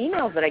crazy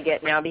emails that I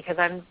get now because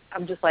I'm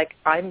just like,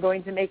 I'm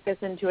going to make this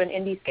into an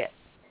indie skit.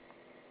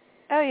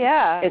 Oh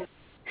yeah, it's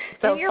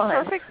so and you're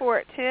fun. perfect for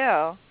it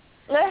too.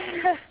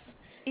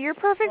 You're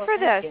perfect for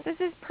this. This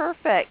is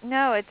perfect.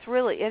 No, it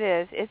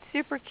is. It's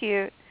super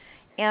cute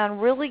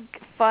and really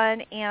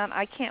fun, and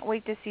I can't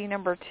wait to see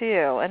number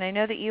 2. And I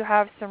know that you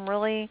have some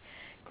really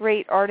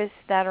great artists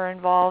that are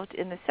involved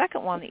in the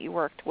second one that you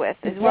worked with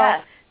as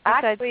well.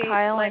 Besides actually,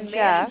 Kyle my and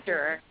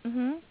manager, Jeff.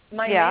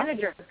 My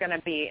manager is going to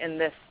be in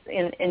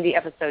the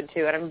episode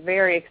too, and I'm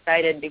very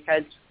excited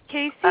because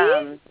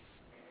Casey.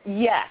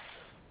 Yes,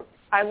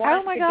 I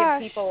want to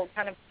gosh. give people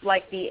kind of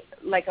like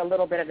a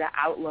little bit of the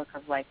outlook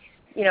of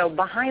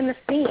behind the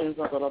scenes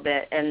a little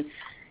bit, and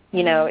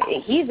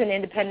he's an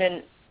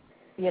independent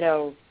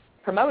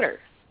promoter,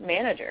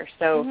 manager,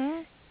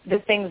 so the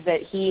things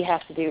that he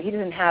has to do, he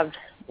doesn't have.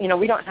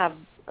 We don't have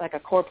like a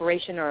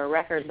corporation or a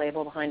record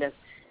label behind us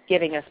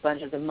giving us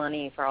bunches of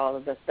money for all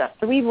of this stuff.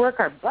 So we work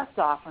our butts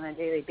off on a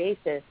daily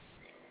basis.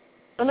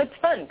 And it's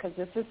fun because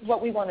this is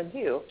what we want to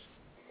do.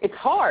 It's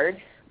hard,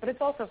 but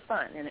it's also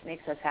fun, and it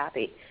makes us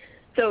happy.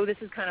 So this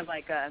is kind of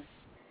like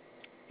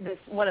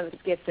one of the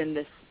skits in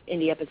this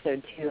indie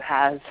episode 2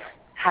 has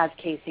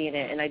Casey in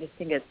it, and I just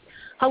think it's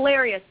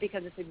hilarious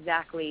because it's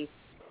exactly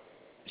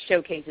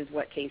showcases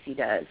what Casey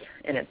does,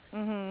 and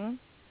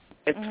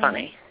it's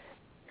funny.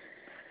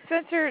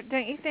 Spencer,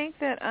 don't you think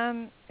that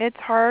it's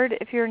hard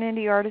if you're an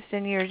indie artist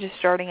and you're just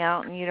starting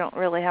out and you don't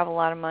really have a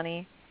lot of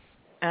money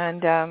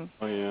and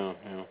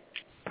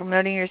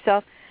promoting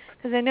yourself?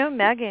 Because I know,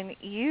 Megan,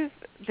 you've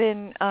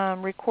been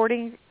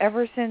recording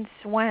ever since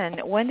when?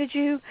 When did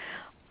you?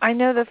 I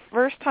know the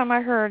first time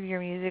I heard your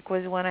music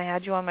was when I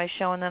had you on my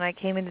show, and then I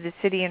came into the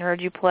city and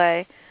heard you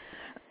play.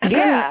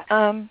 Yeah.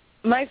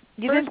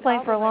 You've been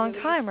playing for a long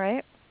time,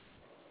 right?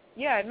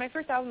 Yeah, my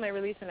first album I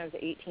released when I was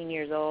 18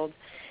 years old.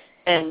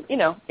 And,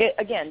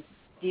 again,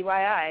 DIY,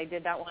 I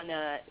did that one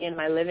in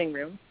my living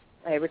room.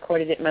 I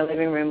recorded it in my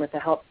living room with the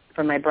help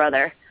from my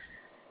brother.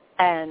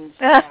 And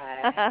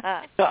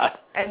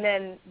and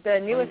then the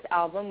newest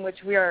album,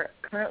 which we are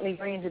currently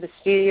going into the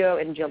studio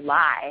in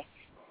July,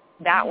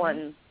 that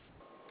one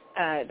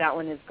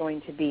is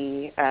going to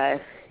be, the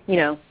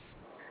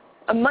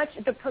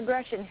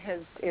progression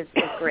is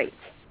great.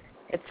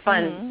 It's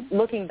fun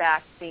looking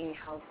back, seeing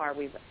how far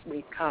we've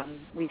come.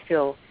 We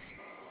feel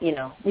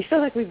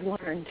like we've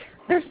learned.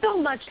 There's still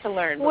much to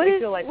learn, but we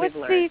feel like we've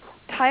learned. What's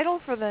the title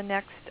for the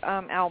next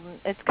album?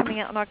 It's coming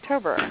out in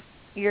October.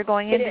 You're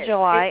going into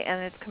July,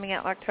 and it's coming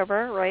out in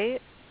October, right?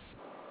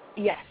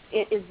 Yes,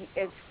 it is.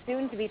 It's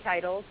soon to be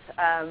titled.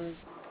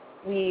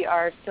 We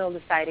are still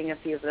deciding a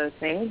few of those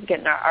things,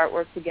 getting our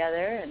artwork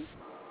together.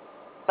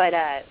 But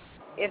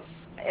if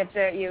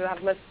you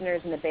have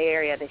listeners in the Bay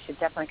Area, they should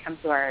definitely come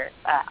to our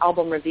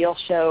album reveal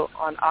show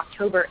on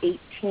October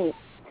 18th.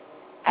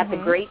 At the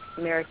Great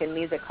American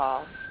Music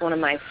Hall. It's one of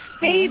my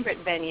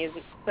favorite venues.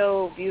 It's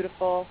so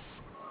beautiful.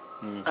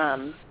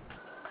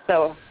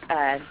 So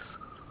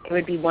it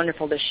would be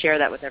wonderful to share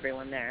that with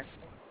everyone there.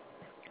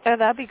 Oh,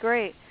 that'd be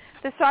great.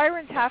 The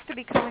Sirens have to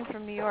be coming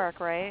from New York,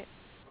 right?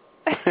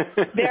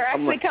 They're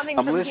actually coming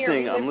from here.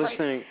 I'm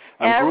listening.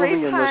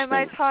 Every time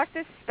I talk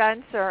to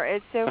Spencer,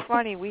 it's so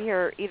funny. We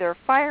hear either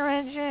fire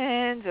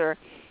engines or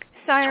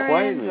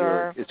sirens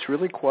or it's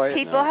really quiet.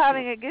 People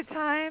having a good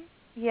time.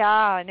 Yeah,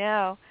 I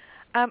know.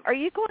 Are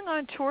you going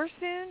on tour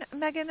soon,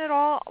 Megan, at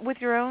all, with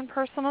your own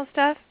personal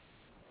stuff?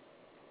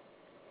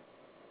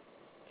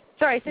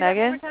 Sorry, say Megan?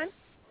 that one more time?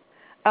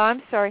 Oh,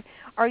 I'm sorry.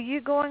 Are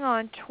you going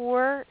on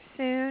tour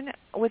soon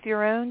with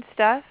your own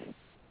stuff?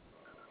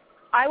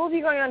 I will be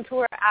going on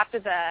tour after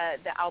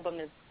the album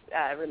is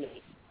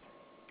released.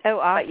 Oh,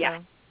 awesome. But yeah.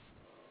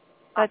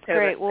 That's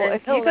great. Well,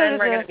 if you go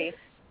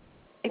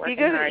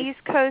to the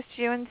East Coast,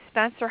 you and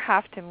Spencer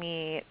have to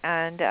meet.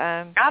 And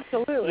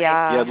absolutely.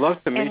 Yeah, I'd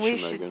love to meet you,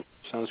 Megan.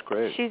 Sounds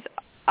great. She's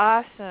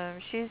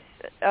awesome.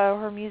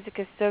 Her music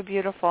is so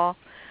beautiful.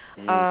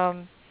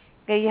 Yeah,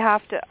 you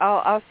have to.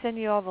 I'll send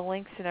you all the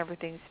links and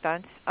everything,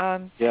 Spence.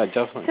 Yeah,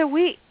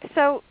 definitely.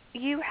 So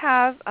you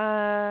have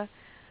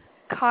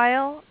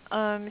Kyle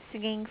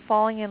singing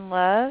 "Falling in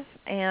Love,"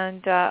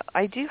 and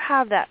I do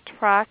have that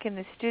track in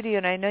the studio,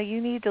 and I know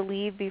you need to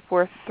leave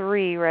before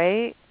 3,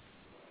 right?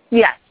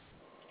 Yes.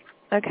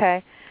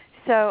 Okay.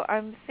 So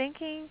I'm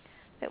thinking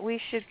that we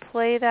should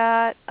play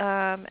that,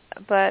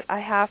 but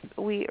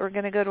we are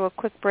going to go to a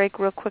quick break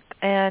real quick,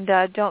 and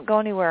don't go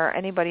anywhere,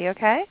 anybody,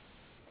 okay?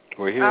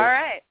 We're here. All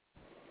right.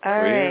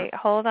 All right.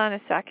 Hold on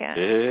a second.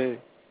 Hey.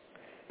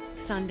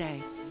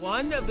 Sunday.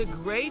 One of the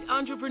great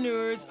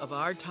entrepreneurs of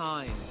our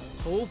time,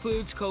 Whole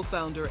Foods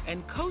co-founder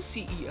and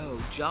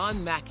co-CEO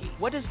John Mackey.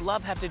 What does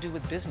love have to do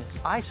with business?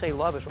 I say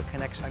love is what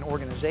connects an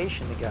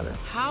organization together.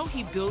 How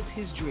he built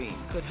his dream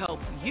could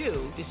help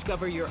you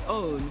discover your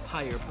own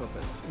higher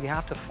purpose. You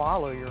have to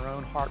follow your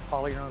own heart,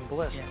 follow your own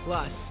bliss. Yeah.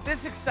 Plus, this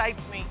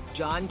excites me.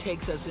 John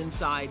takes us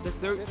inside the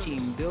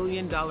 $13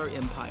 billion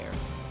empire.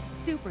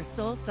 Super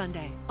Soul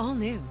Sunday. All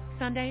new.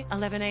 Sunday,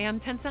 11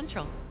 a.m., 10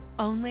 Central.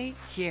 Only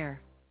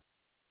here.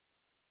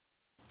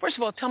 First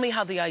of all, tell me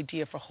how the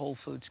idea for Whole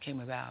Foods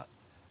came about.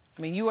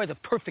 I mean, you are the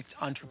perfect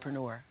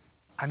entrepreneur.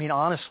 I mean,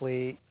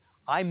 honestly,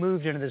 I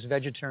moved into this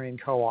vegetarian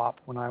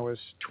co-op when I was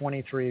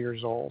 23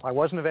 years old. I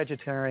wasn't a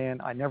vegetarian.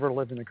 I never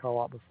lived in a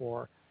co-op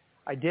before.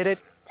 I did it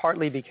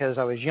partly because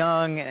I was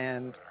young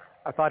and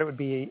I thought it would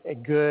be a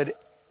good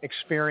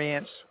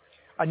experience.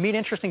 I'd meet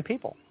interesting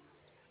people.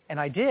 And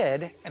I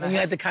did. And you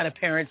had the kind of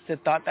parents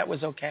that thought that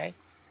was okay?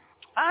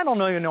 I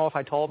don't even know if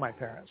I told my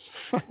parents.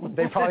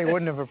 They probably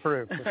wouldn't have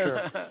approved, for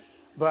sure.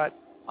 But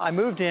I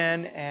moved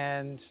in,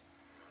 and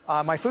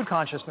my food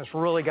consciousness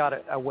really got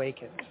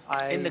awakened.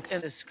 In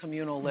this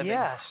communal living.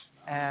 Yes,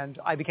 and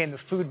I became the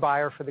food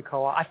buyer for the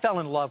co-op. I fell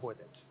in love with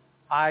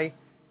it.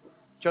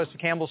 Joseph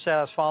Campbell said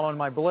I was following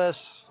my bliss,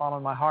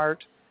 following my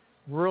heart,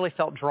 really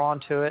felt drawn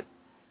to it.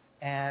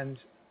 And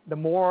the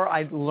more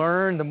I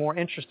learned, the more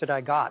interested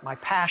I got. My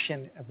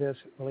passion of this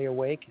really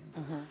awakened.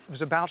 Mm-hmm. It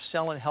was about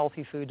selling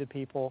healthy food to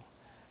people,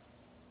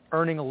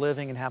 earning a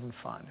living, and having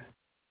fun.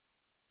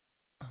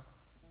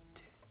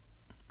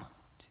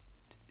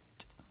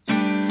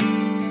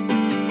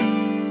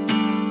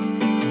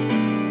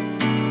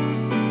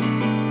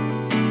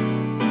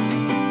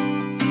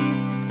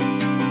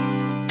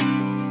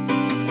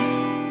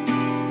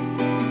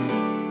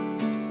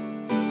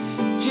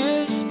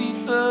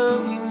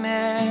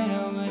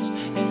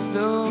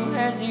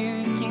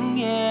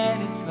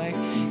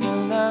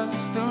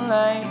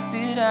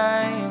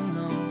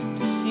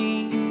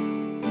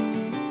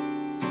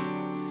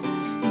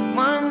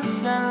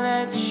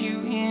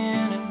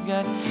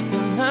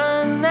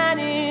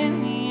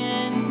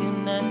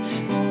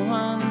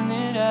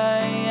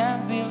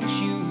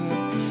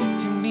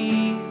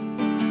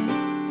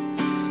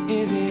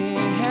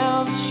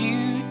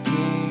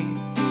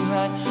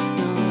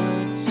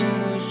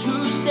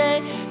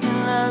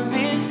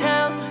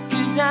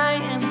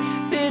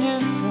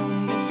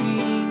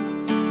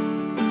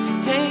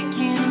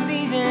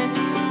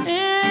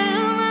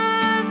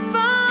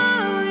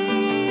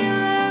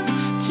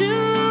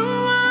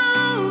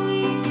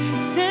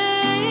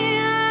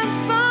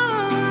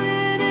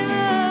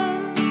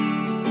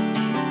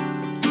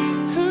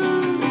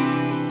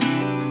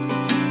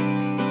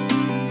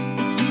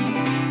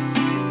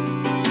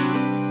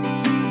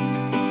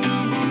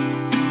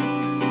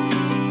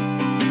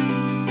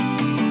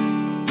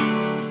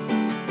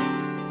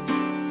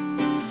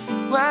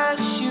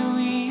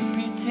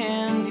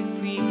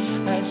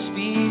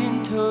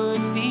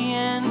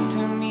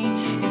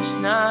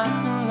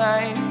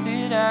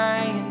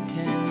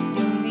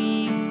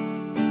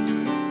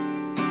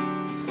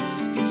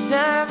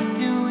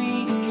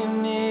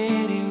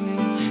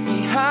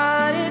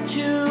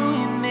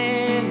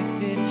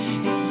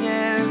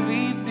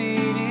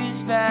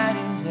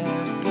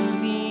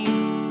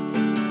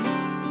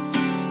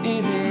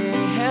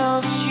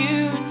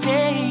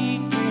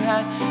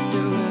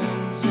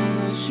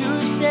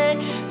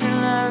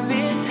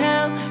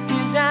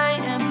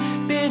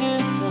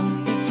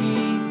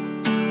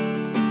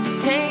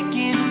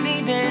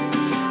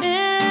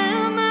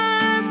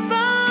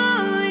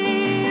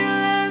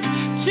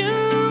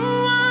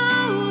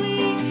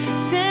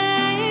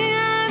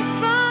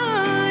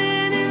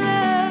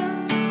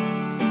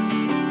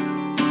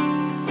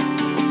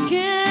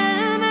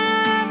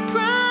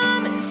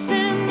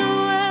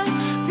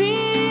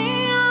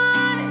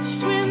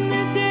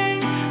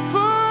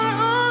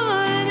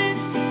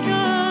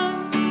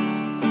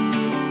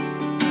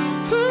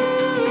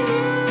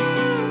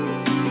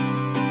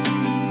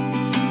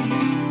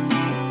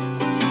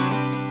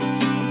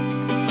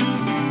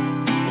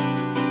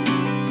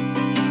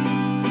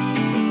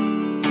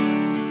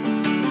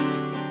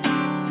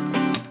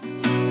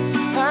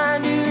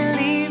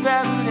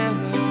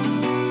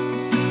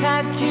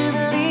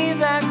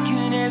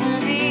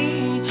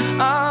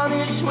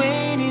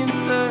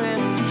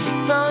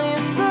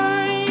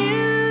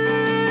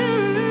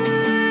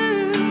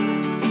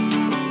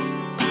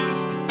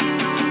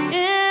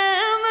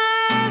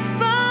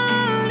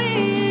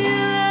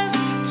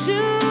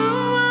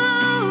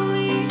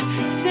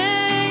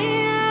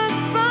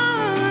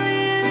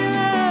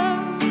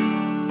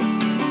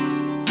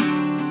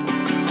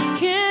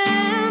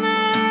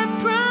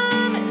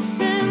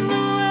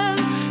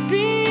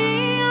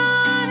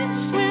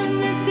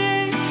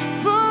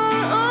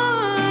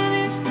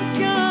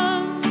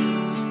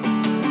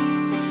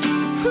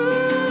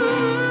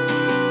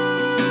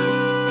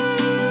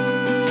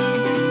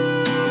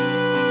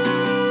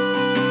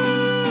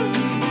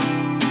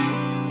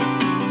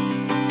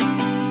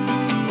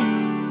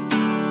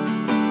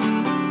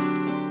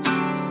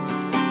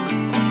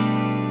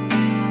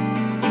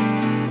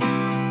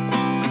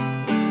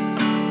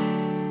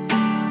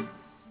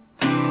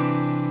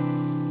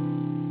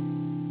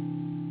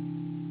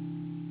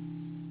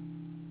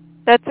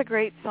 That's a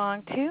great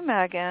song too,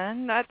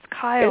 Megan. That's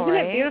Kyle, Isn't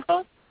right? it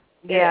beautiful?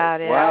 Yeah,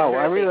 it is. Wow, I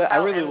Kyle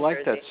really and like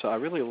that Jersey. song. I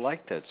really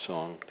like that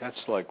song. That's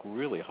like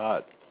really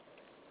hot.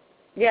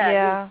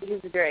 Yeah. He's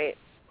great.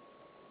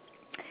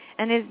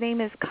 And his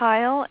name is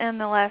Kyle,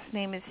 and the last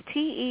name is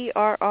Terrizzi.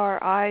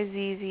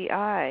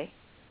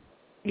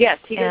 Yes,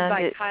 he goes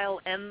by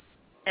Kyle M.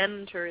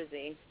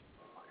 Terrizzi.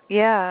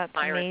 Yeah, it's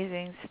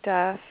amazing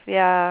stuff.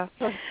 Yeah.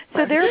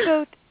 So they're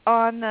both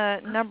on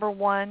the number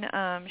one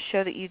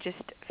show that you just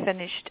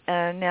finished,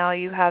 and now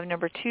you have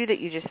number two that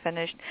you just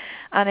finished.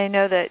 And I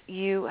know that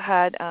you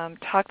had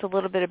talked a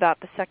little bit about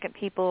the second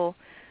people.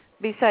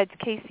 Besides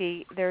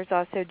Casey, there's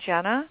also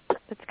Jenna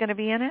that's going to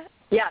be in it.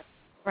 Yes,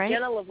 right?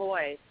 Jenna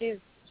Lavoie. She's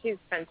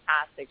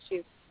fantastic.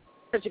 She's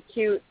such a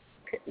cute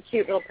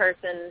little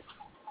person.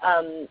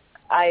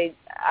 I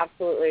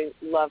absolutely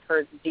love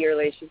her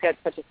dearly. She's got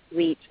such a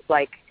sweet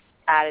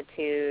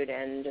attitude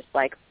and just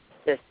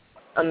this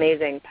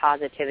amazing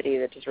positivity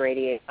that just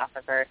radiates off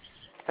of her.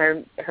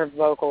 Her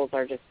vocals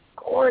are just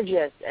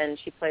gorgeous, and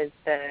she plays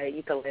the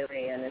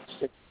ukulele, and it's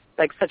just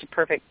such a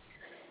perfect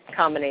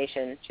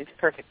combination. She's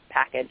a perfect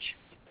package.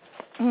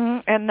 Mm-hmm.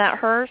 And that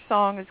her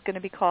song is going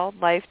to be called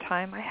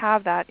Lifetime. I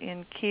have that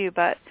in queue,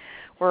 but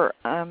we're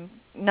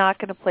not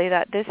going to play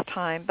that this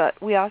time.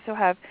 But we also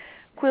have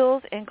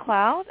Quills and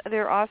Cloud.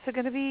 They're also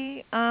going to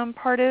be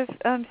part of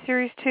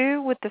Series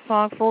 2 with the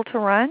song Full to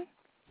Run.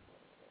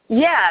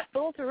 Yeah,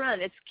 Full to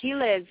Run. It's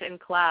Quiles and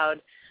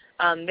Cloud.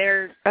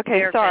 They're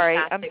sorry.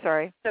 fantastic. I'm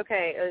sorry. It's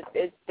okay.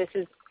 This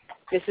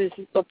is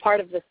a part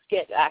of the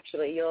skit.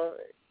 Actually,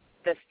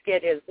 the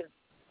skit is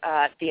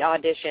the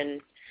audition.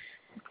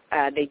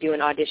 They do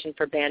an audition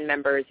for band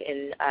members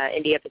in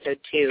Indie Episode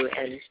 2,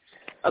 and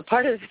a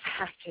part of the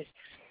fact is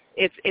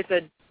it's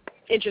an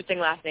interesting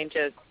last name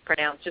to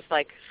pronounce, just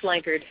like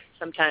Slankard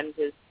sometimes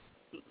is.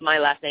 My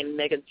last name,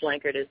 Megan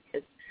Slankard,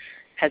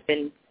 has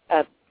been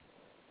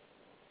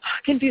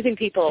confusing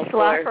people.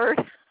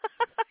 Slackard.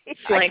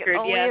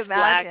 Slankard, yes,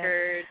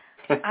 Slackard.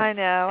 I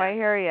know, I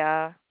hear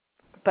ya.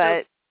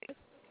 But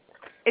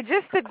it's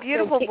just the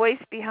beautiful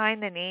voice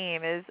behind the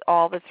name is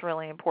all that's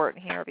really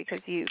important here,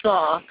 because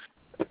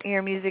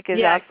your music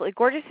is absolutely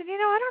gorgeous. And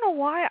I don't know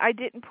why I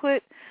didn't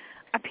put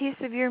a piece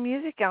of your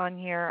music on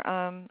here,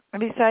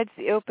 besides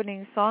the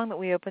opening song that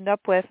we opened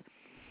up with.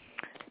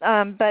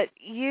 But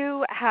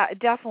you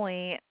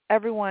definitely,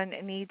 everyone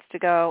needs to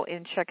go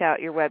and check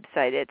out your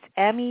website. It's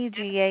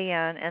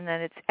MEGAN, and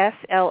then it's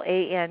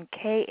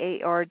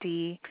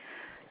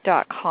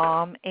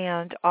SLANKARD.com.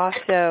 And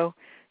also,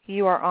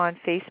 you are on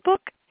Facebook,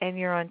 and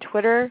you're on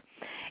Twitter.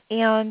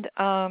 And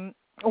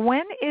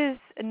when is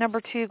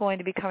number 2 going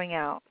to be coming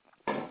out?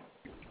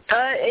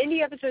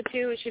 Indie Episode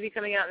 2 should be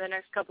coming out in the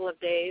next couple of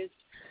days.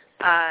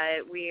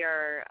 We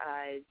are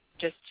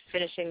just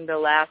finishing the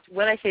last.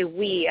 When I say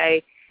we,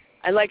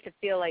 I like to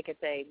feel like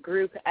it's a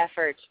group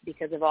effort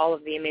because of all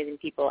of the amazing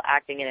people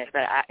acting in it.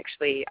 But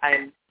actually,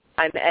 I'm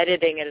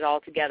editing it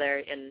all together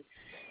in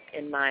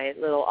my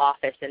little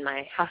office in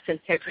my house in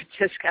San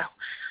Francisco.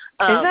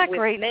 Isn't that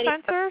great,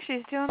 Spencer?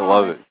 She's doing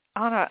all this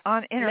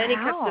on in her many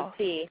house. cups of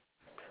tea.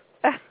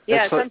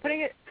 Yeah, so I'm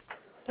putting it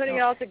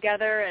all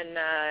together, and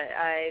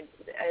I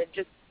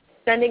just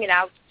sending it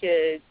out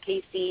to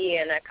Casey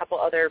and a couple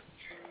other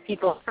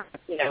people.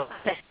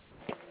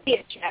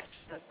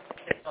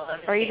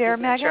 Are you there,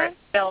 Megan?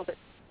 Can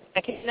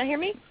you hear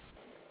me?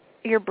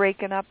 You're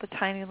breaking up a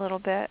tiny little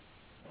bit.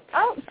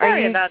 Oh,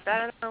 sorry about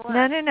that. I don't know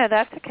why. No,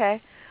 that's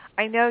okay.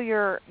 I know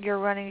you're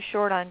running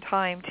short on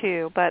time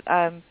too, but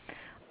I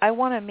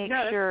want to make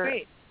sure. That's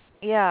great.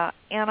 Yeah,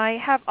 and I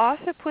have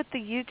also put the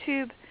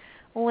YouTube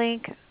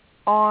link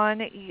on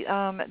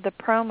the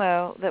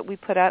promo that we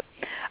put up.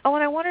 Oh,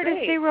 and I wanted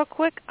to say real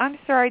quick, I'm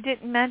sorry I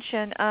didn't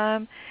mention,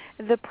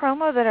 the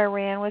promo that I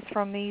ran was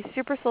from the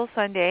Super Soul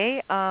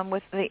Sunday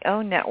with the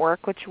OWN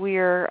Network, which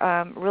we're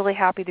really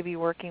happy to be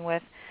working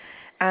with.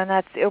 And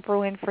that's the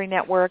Oprah Winfrey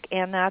Network,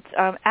 and that's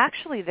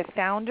actually the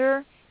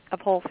founder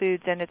of Whole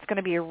Foods, and it's going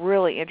to be a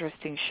really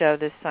interesting show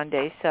this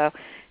Sunday, so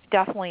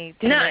definitely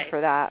tune in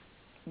for that.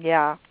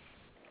 Yeah.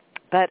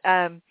 But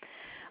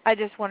I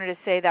just wanted to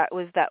say that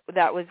was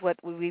what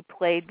we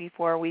played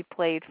before we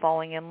played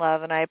Falling in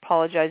Love, and I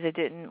apologize I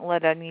didn't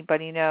let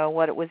anybody know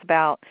what it was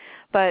about.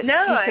 But you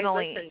can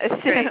only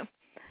assume.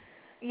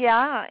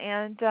 Yeah,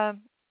 and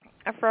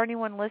for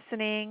anyone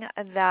listening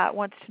that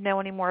wants to know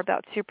any more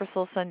about Super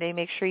Soul Sunday,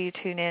 make sure you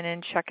tune in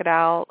and check it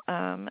out,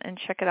 and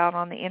check it out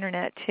on the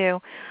internet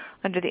too,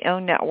 under the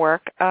OWN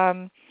Network.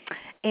 And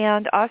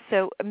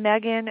also,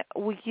 Megan,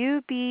 will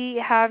you be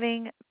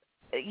having?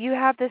 You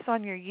have this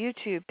on your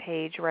YouTube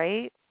page,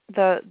 right?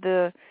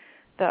 The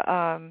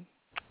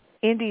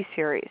indie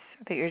series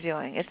that you're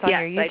doing. It's on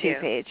your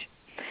YouTube page.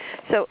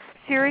 So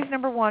series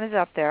number 1 is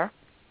up there,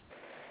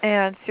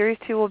 and series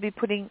 2 will be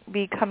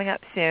coming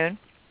up soon.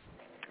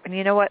 And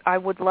you know what I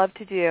would love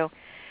to do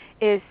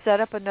is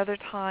set up another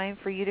time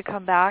for you to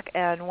come back,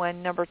 and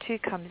when number 2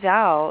 comes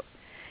out,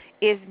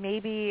 is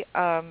maybe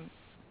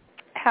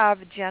have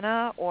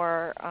Jenna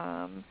or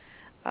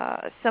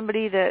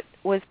somebody that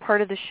was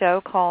part of the show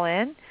call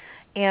in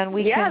and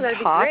we can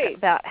talk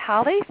about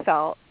how they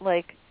felt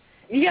like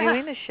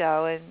doing the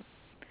show and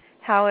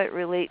how it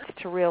relates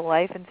to real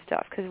life and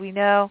stuff. Because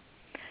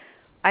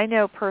I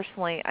know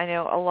personally,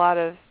 a lot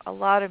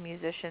of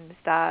musicians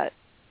that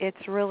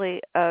it's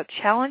really a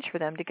challenge for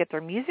them to get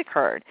their music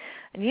heard.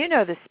 And you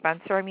know this,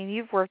 Spencer. I mean,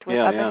 you've worked with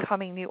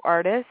up-and-coming new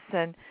artists,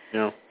 and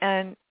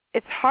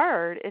it's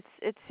hard.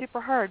 It's super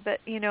hard. But,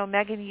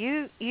 Megan,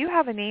 you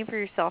have a name for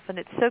yourself, and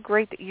it's so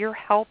great that you're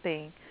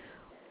helping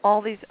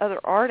all these other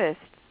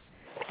artists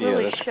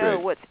really show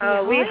great. What's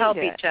behind we help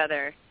it. each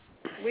other.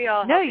 We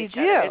all help each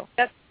other. No, you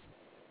do.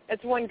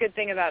 That's one good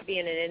thing about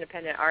being an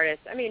independent artist.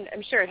 I mean,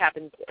 I'm sure it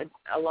happens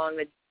along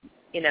the,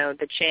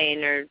 the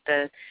chain or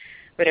the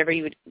whatever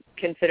you would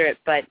consider it,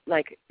 but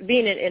like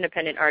being an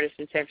independent artist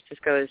in San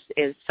Francisco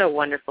is so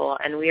wonderful,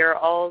 and we are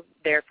all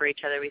there for each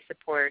other. We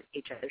support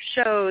each other's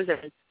shows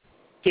and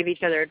give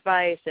each other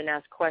advice and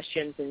ask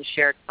questions and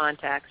share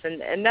contacts,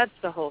 and that's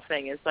the whole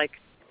thing. Is like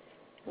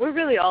we're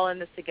really all in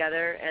this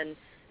together,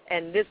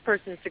 and this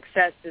person's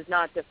success does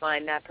not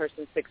define that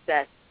person's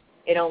success.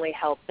 It only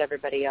helps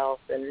everybody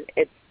else, and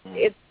it's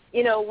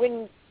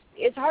when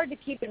it's hard to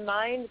keep in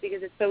mind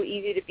because it's so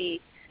easy to be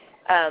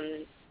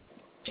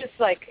just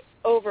like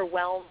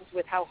overwhelmed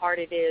with how hard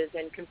it is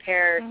and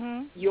compare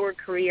your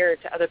career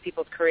to other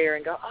people's career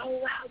and go, oh,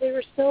 wow, they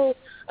were so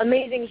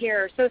amazing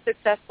here, so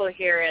successful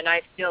here, and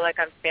I feel like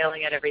I'm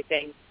failing at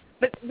everything.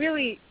 But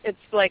really, it's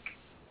like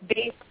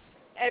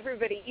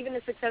everybody, even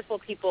the successful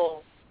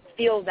people,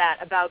 feel that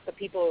about the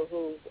people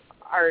who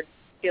are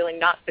feeling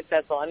not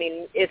successful. I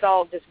mean, it's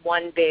all just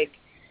one big,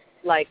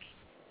 one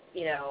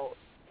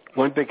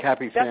big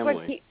happy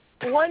family.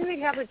 One big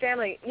happy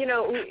family.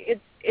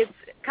 It's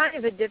kind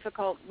of a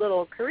difficult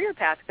little career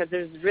path because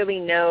there's really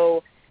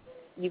no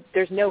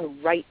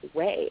right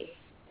way.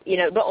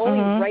 The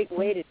only right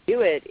way to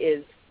do it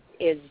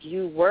is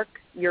you work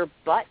your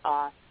butt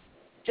off,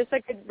 just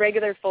like a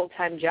regular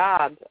full-time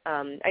job.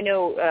 I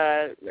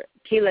know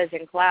Keeles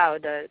and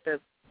Cloud, the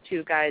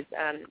two guys,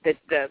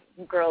 the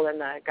girl and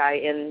the guy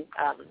in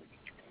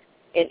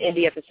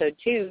Indie episode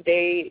 2,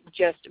 they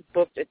just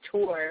booked a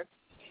tour.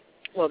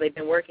 Well, they've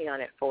been working on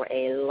it for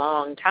a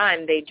long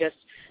time.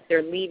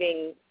 They're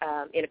leaving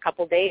in a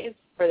couple days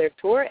for their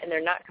tour, and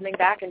they're not coming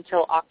back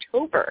until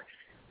October.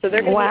 So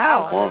they're going to be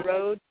out on the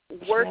road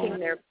working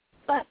their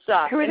butts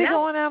off. Who are they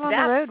going out on the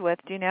road with,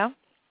 do you know?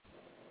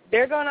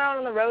 They're going out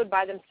on the road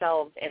by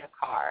themselves in a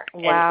car.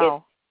 Wow.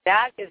 And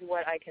that is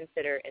what I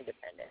consider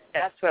independent.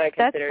 That's what I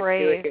consider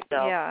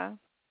do-it-yourself. Yeah.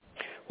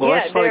 Well,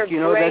 that's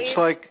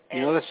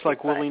that's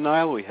like Willie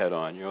Nile we had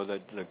on,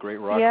 the great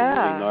rocker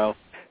Willie Nile.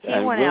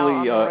 And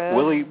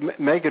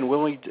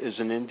Willie is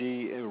an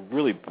indie, a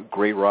really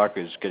great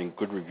rocker. He's getting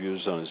good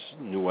reviews on his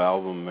new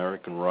album,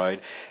 American Ride,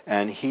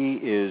 and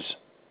he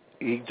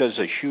does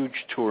a huge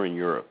tour in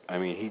Europe. I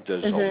mean, he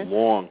does a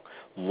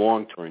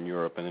long tour in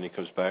Europe, and then he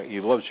comes back.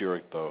 He loves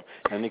Europe though,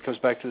 and then he comes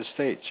back to the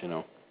States.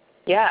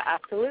 Yeah,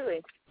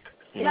 absolutely.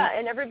 Yeah,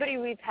 and everybody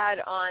we've had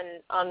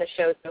on the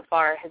show so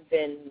far has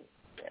been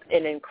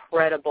an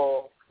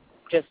incredible,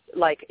 just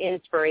like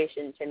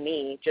inspiration to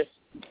me, just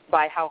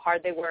by how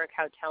hard they work,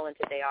 how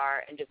talented they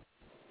are, and just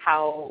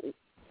how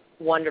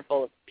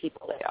wonderful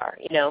people they are,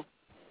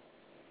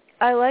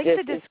 I like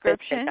the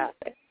description.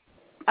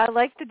 I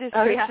like the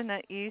description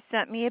that you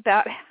sent me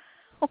about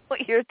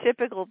what your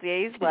typical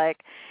day's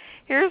like.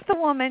 Here's the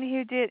woman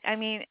who did,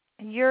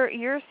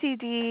 your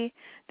CD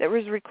that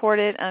was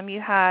recorded,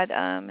 you had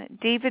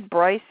David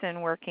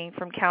Bryson working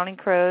from Counting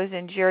Crows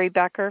and Jerry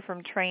Becker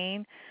from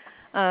Train.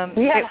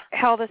 It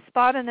held a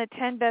spot in the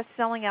 10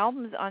 best-selling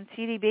albums on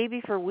CD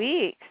Baby for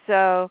weeks.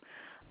 So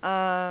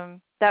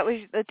that was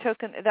the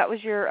token. That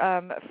was your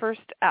first.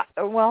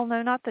 Well,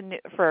 no, not the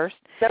first.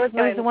 That was it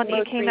was the one that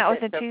you came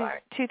out with in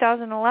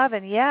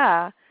 2011.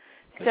 Yeah.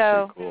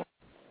 That's cool.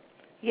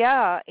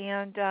 Yeah,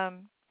 and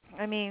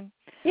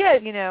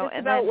it's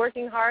about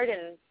working hard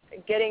and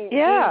getting.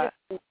 Yeah.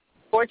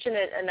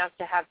 Fortunate enough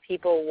to have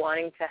people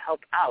wanting to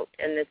help out,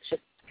 and it's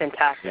just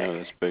fantastic. Yeah,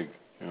 that's big.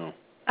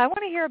 I want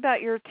to hear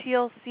about your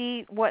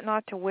TLC What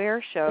Not to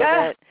Wear show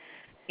that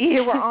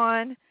you were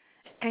on,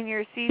 and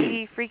your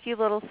CD Freaky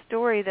Little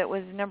Story that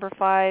was number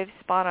 5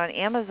 spot on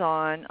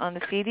Amazon on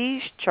the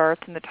CD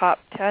charts in the top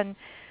 10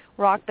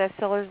 rock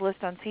bestsellers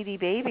list on CD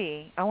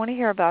Baby. I want to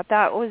hear about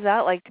that. What was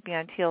that like to be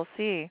on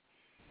TLC?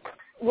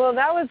 Well,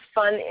 that was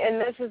fun, and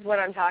this is what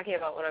I'm talking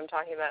about when I'm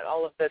talking about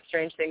all of the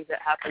strange things that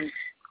happen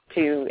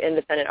to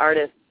independent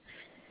artists.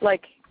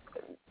 Like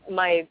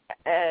my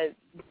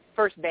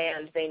first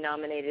band, they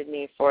nominated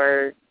me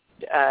for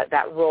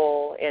that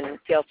role in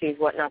TLC's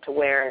What Not to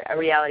Wear, a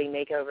reality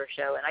makeover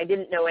show, and I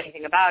didn't know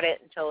anything about it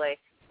until the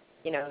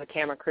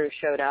camera crew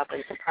showed up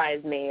and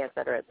surprised me, et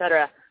cetera, et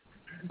cetera.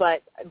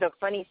 But the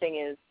funny thing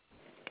is,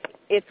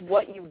 it's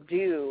what you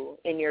do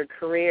in your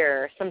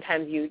career.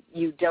 Sometimes you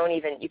can't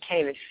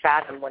even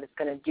fathom what it's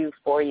going to do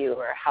for you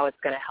or how it's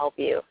going to help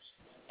you.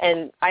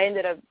 And I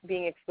ended up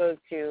being exposed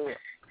to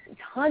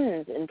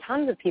tons and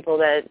tons of people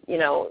that,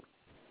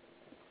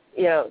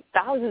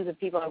 thousands of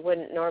people I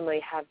wouldn't normally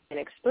have been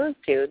exposed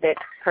to that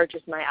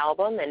purchased my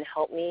album and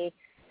helped me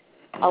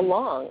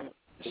along,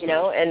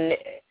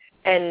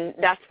 and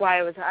that's why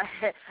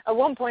at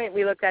one point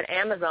we looked at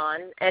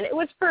Amazon, and it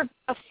was for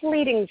a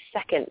fleeting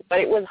second, but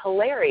it was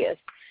hilarious.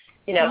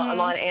 I'm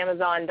on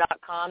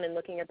Amazon.com and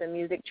looking at the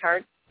music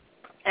charts,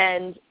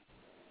 and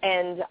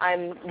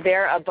I'm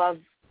there above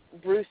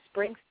Bruce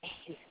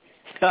Springsteen.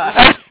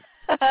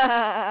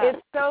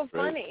 It's so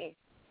funny.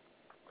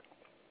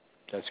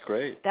 That's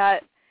great.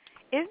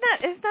 Isn't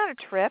that a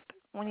trip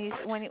when you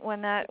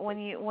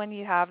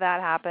have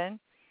that happen?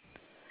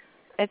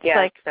 It's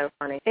it's so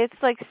funny. It's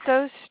like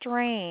so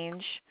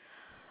strange.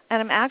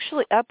 And I'm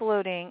actually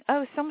uploading.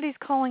 Oh, somebody's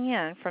calling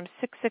in from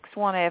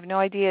 661. I have no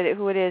idea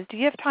who it is. Do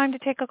you have time to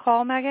take a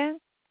call, Megan?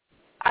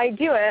 I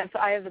do.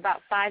 I have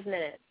about 5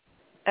 minutes.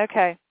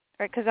 Okay.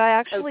 Because I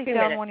actually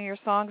found one of your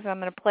songs. I'm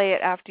going to play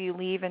it after you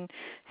leave, and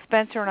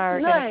Spencer and I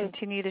are going to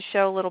continue the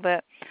show a little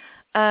bit.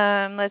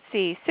 Let's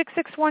see.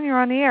 661, you're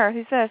on the air.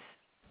 Who's this?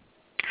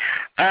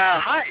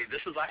 Hi,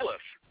 this is Ilif.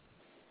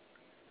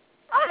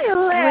 Hi,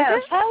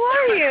 Ilif. How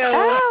are you?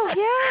 Oh,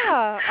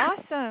 yeah.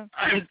 Awesome.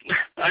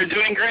 I'm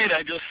doing great.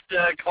 I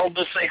just called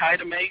to say hi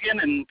to Megan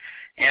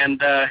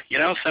and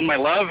send my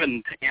love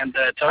and tell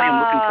you I'm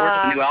looking forward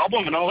to the new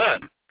album and all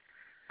that.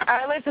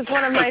 Ilif is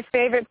one of my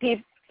favorite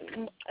people.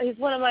 He's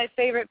one of my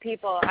favorite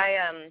people.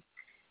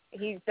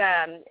 He's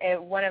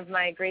one of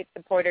my great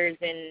supporters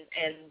in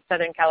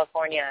Southern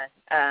California,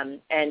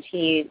 and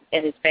he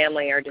and his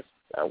family are just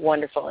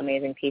wonderful,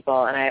 amazing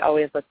people. And I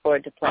always look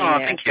forward to playing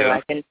there so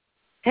I can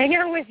hang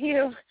out with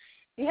you.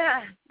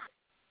 Yeah,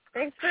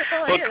 thanks for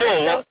calling in.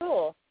 Cool. That's so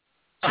cool.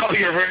 Oh,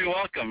 you're very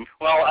welcome.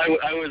 Well,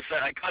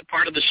 I caught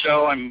part of the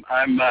show. I'm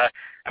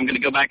going to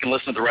go back and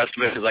listen to the rest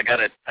of it because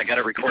I got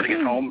it recording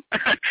at home.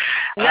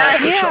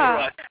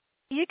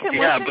 You can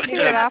listen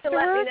to it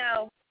afterwards. Let me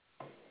know.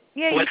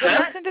 Yeah, you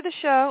can listen to the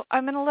show.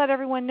 I'm going to let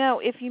everyone know.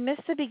 If you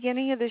missed the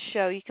beginning of the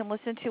show, you can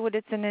listen to it.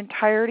 It's in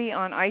entirety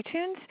on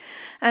iTunes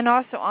and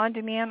also on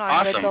demand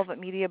on Red Velvet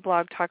Media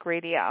Blog Talk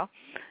Radio.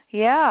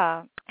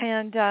 Yeah,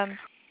 and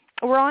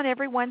we're on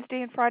every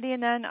Wednesday and Friday,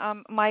 and then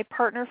my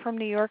partner from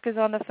New York is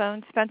on the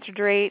phone, Spencer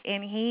Drake,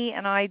 and he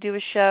and I do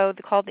a show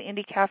called the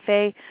Indie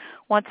Cafe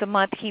once a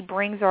month. He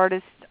brings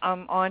artists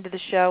onto the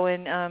show,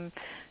 and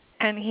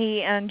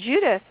he and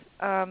Judith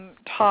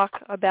talk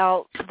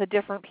about the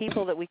different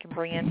people that we can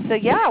bring in. So,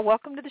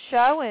 welcome to the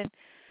show,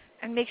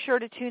 and make sure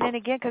to tune in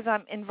again because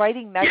I'm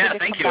inviting Megan to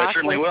come back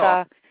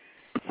with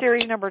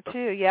series number 2.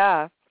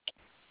 Yeah.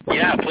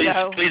 Yeah,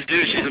 please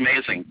do. She's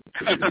amazing.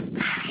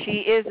 She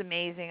is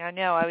amazing. I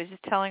know. I was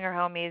just telling her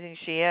how amazing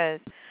she is,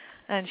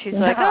 and she's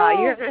like, "Oh,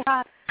 you're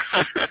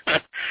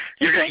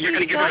going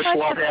to give her a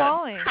swell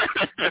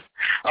head."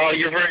 Oh,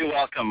 you're very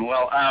welcome.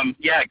 Well,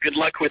 good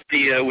luck with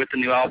the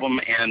new album,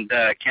 and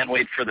can't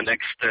wait for the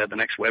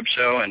next web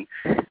show. And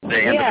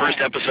the first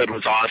episode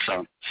was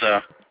awesome. So.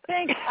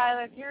 Thanks,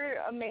 Ilif. You're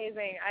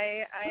amazing.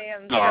 I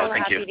am so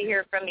happy to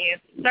hear from you.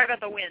 Sorry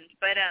about the wind,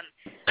 but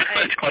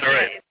it's quite all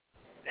right.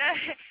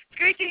 It's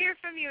great to hear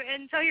from you,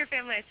 and tell your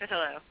family I said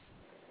hello.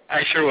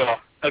 I sure will.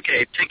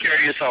 Okay, take care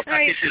of yourself. Talk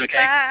to you soon, okay?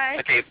 Bye.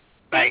 Okay,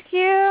 bye. Thank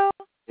you.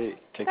 Hey,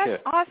 take That's care.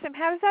 awesome.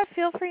 How does that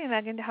feel for you,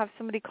 Megan, to have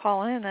somebody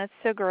call in? That's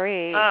so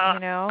great,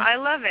 I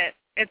love it.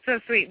 It's so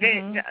sweet.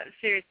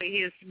 Seriously, he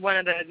is one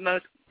of the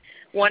most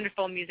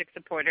wonderful music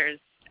supporters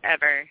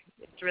ever.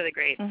 It's really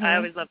great. I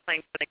always love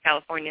playing for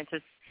California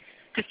to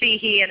see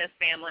he and his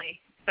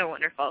family. So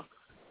wonderful.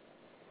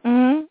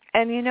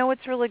 And you know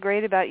what's really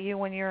great about you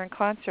when you're in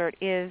concert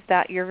is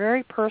that you're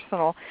very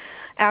personal.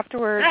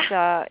 Afterwards,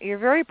 you're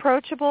very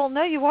approachable.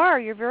 No, you are.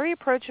 You're very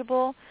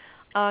approachable.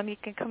 You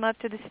can come up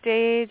to the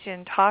stage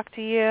and talk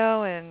to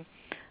you,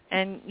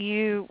 and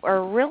you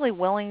are really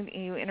willing.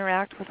 You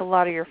interact with a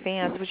lot of your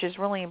fans, which is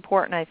really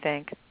important, I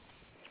think.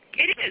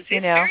 It is.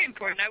 It's very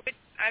important.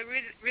 I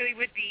really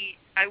would be.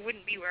 I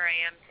wouldn't be where I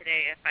am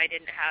today if I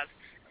didn't have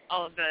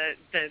all of the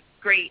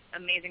great,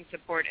 amazing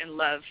support and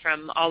love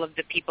from all of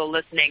the people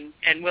listening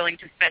and willing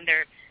to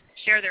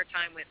share their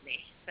time with me.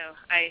 So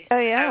I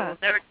will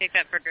never take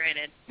that for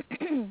granted.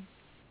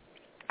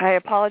 I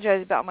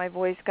apologize about my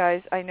voice,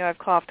 guys. I know I've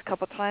coughed a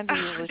couple times. I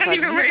usually try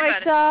to mute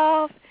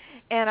myself,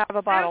 and I have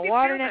a bottle of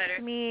water next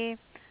to me.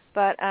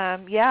 But,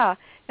 Now,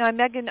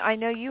 Megan, I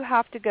know you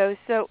have to go.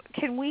 So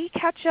can we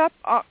catch up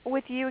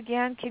with you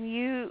again? Can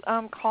you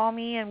call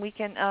me, and we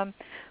can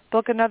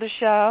book another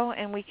show,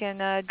 and we can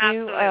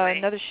do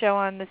another show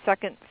on the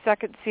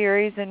second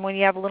series, and when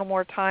you have a little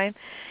more time.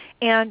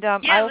 And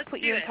I will put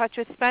you in touch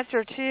with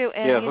Spencer, too.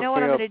 And you know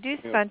what I'm going to do,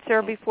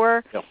 Spencer,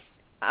 before what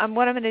I'm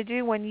going to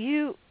do when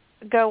you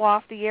go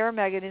off the air,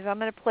 Megan, is I'm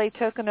going to play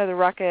Token of the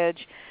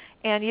Wreckage,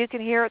 and you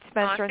can hear it,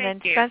 Spencer. And then,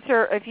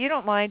 Spencer, if you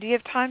don't mind, do you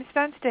have time,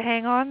 Spence, to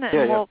hang on,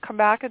 and we'll come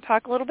back and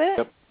talk a little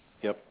bit?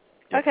 Yep.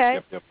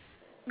 Okay. Yep.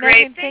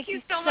 Great. Megan, thank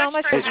you so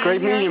much for It's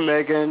great meeting you,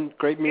 Megan.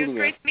 Great meeting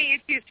you. It was great to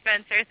meet you too,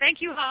 Spencer.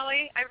 Thank you,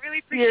 Holly. I really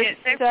appreciate it.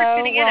 Thanks so for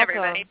tuning in, welcome.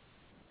 everybody.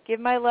 Give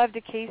my love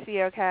to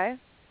Casey, okay?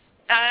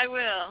 I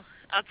will.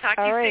 I'll talk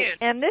to you soon.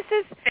 And this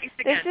is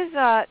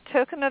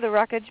Token of the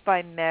Wreckage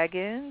by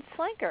Megan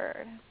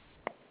Slankard.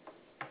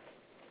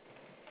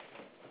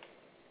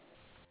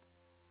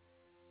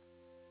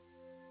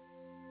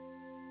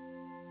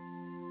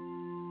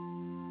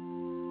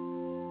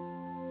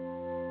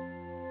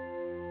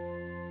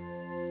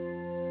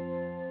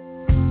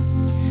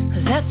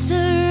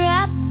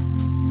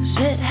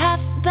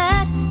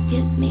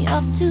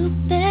 off to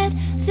bed,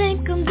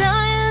 think I'm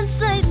dying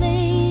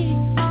slightly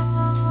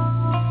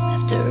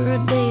after a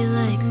day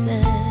like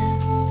that.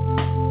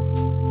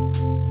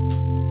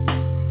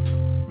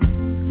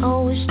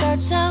 Always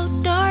starts out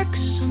dark,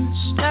 sun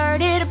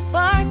started to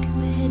bark,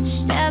 my head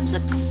stabs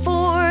like a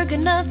fork,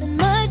 and nothing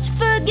much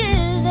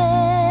forgiving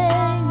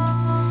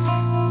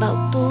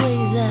about the way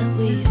that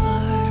we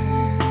are.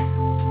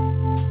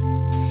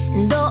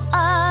 And though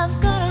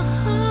I've got a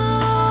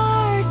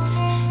heart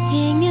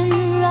hanging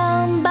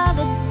around by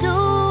the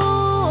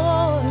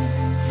door,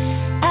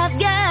 I've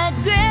got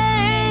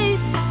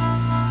grace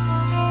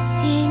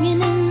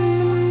hanging in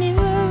the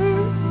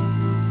mirror,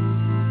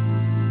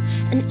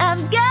 and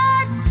I've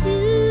got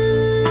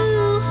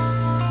you,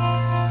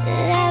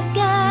 I've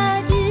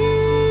got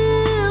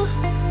you,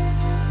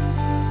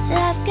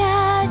 I've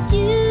got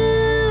you,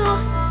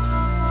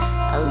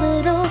 a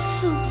little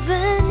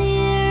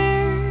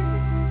souvenir,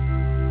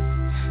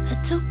 a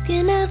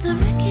token of the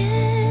wreckage.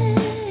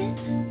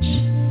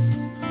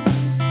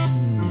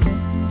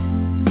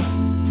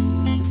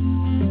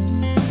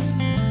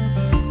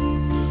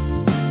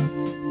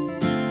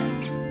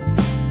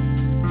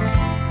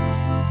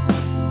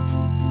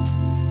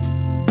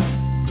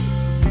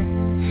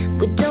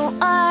 We don't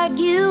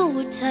argue,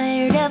 we're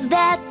tired of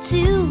that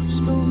too.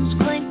 Spoons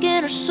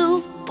clinking, our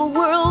super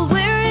world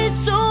where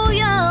it's so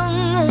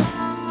young.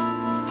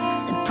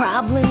 It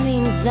probably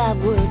means that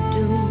we're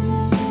doomed.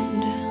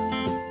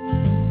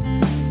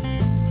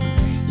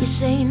 You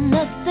say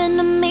nothing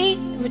to me,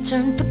 in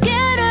return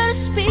forget how to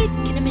speak.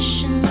 In a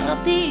mission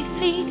of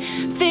defeat,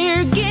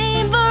 fair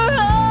game for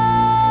all.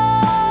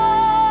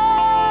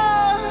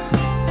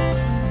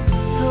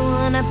 So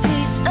on a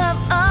piece of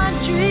our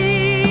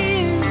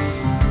dreams,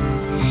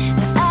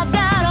 I've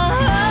got a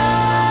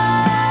heart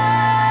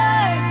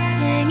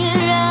hanging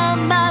around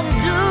by the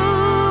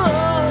door.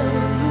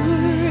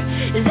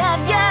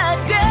 I've got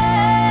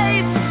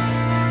grapes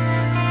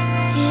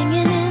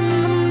hanging in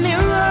the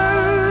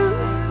mirror,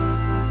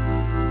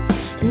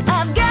 and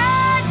I've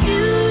got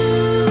you,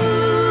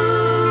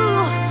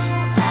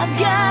 I've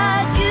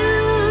got you,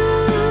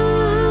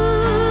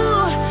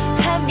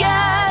 I've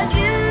got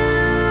you,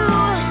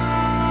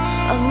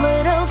 a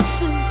little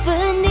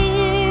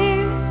souvenir,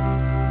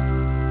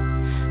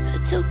 a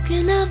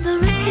token of the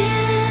wreckage.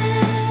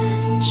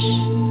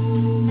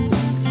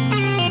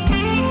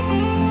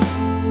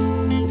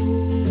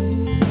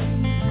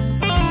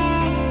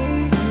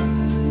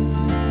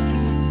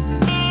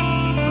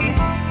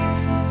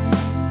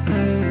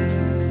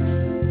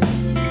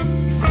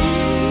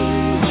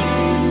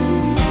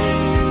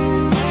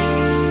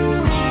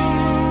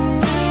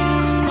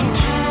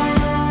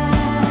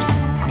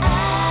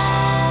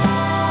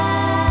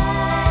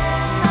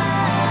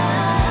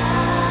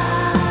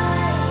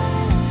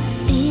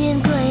 Be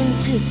inclined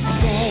to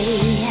say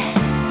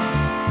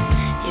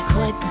you're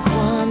quite the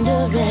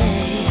quandary,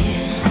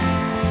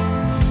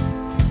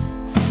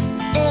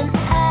 and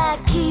I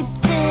keep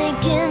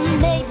thinking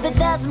maybe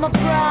that's my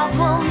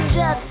problem.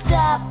 Just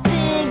stop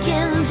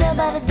thinking.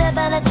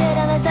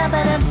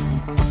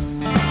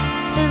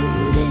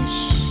 Foolish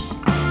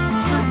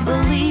to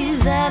believe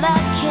that I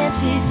can't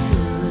be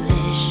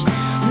foolish.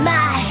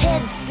 My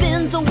head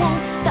spins, I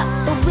won't stop.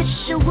 I wish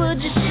you would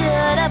just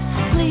shut up.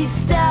 Please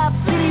stop,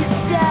 please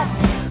stop.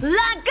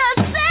 Like I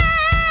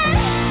said,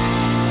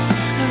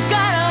 I've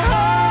got a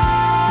heart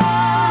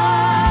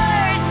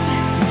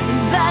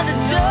by the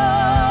door.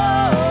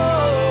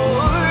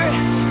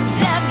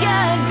 I've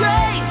got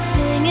grace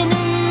hanging in the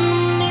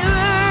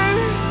mirror,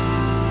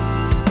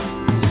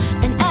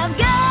 and I've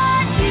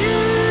got you,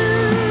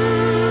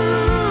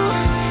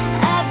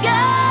 I've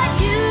got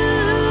you,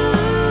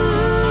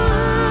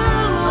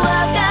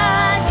 I've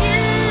got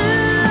you,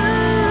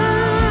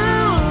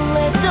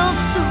 little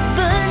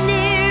souvenir,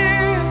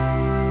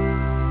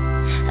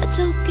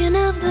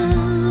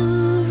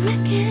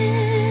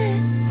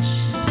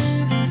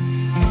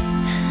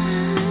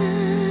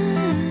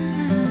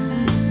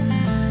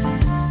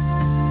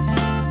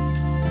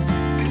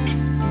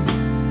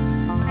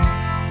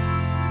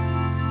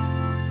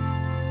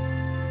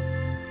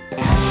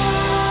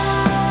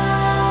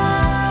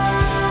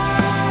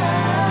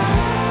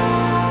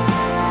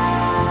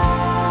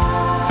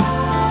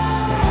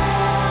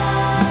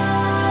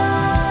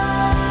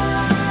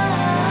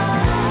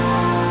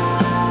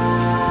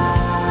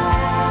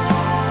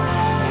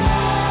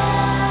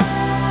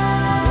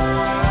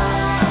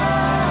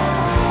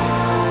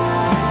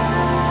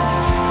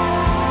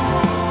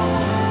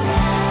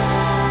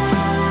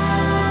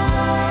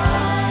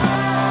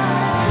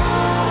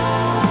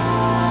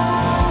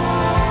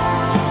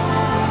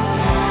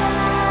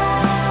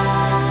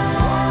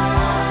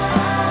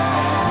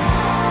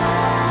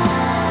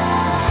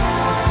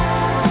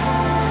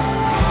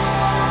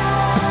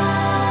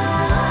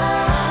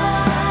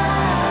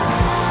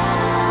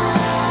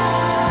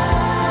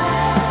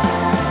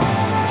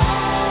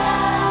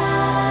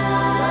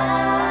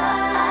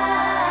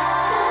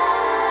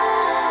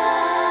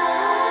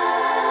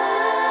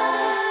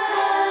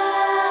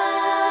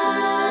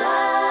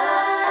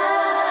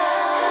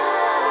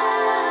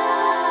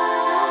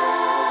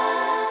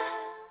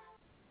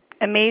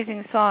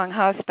 song,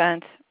 huh,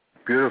 Spence?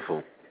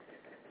 Beautiful.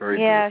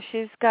 Very yeah,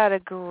 beautiful. She's got a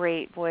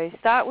great voice.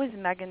 That was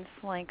Megan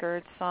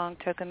Slankard's song,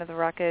 Token of the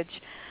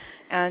Wreckage.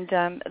 And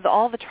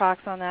all the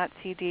tracks on that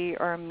CD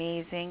are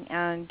amazing.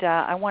 And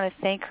I want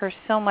to thank her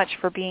so much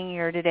for being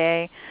here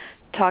today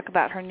to talk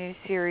about her new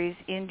series,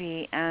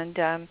 Indie. And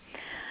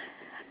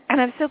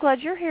I'm so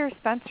glad you're here,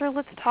 Spencer.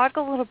 Let's talk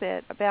a little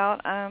bit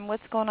about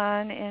what's going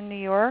on in New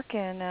York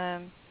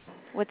and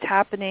what's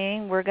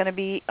happening. We're going to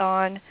be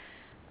on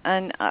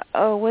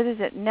what is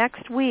it,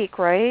 next week,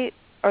 right?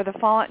 Or the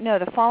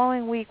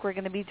following week we're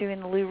going to be doing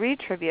the Lou Reed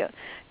tribute.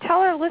 Tell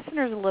our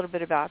listeners a little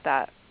bit about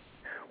that.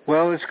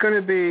 Well, it's going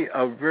to be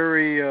a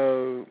very,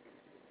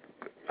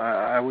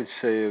 I would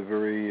say, a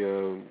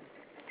very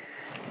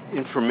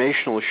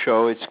informational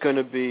show. It's going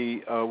to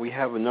be, we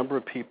have a number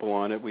of people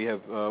on it.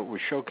 We're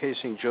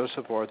showcasing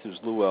Joseph Arthur's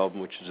Lou album,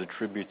 which is a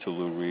tribute to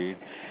Lou Reed.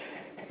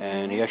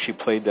 And he actually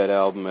played that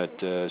album at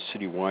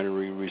City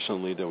Winery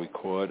recently that we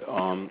caught.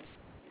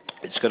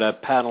 It's going to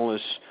have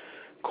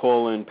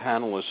call-in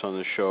panelists on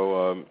the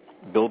show.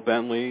 Bill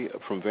Bentley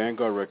from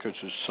Vanguard Records,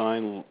 who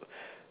signed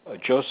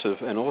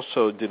Joseph, and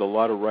also did a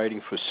lot of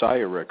writing for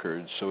Sire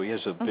Records, so he has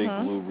a big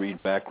Lou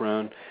Reed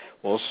background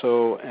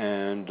also,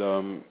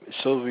 and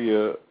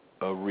Sylvia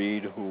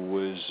Reed, who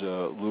was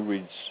Lou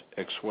Reed's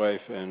ex-wife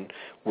and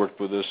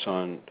worked with us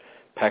on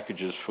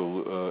packages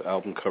for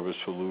album covers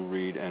for Lou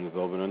Reed and the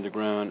Velvet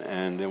Underground.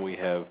 And then we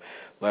have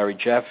Larry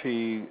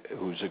Jaffe,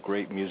 who's a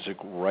great music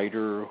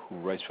writer who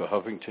writes for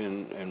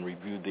Huffington and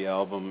reviewed the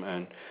album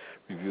and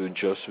reviewed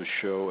Joseph's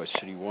show at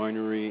City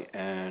Winery.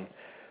 And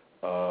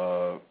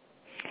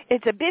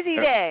it's a busy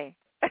day.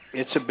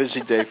 It's a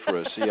busy day for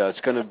us. Yeah, it's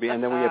going to be.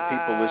 And then we have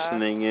people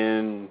listening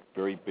in,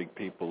 very big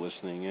people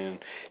listening in.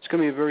 It's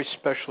going to be a very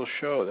special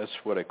show. That's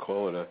what I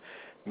call it,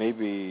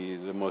 maybe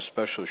the most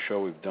special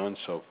show we've done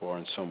so far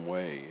in some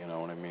way. You know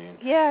what I mean?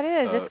 Yeah,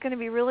 it is. It's going to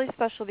be really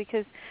special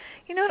because,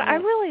 you know what, I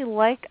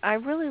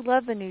really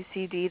love the new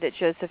CD that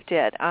Joseph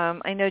did.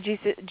 I know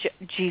Jesus.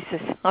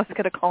 I was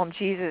going to call him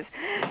Jesus.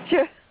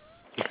 Joseph.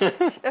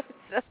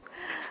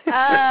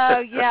 Oh,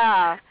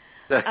 yeah.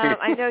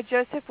 I know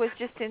Joseph was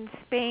just in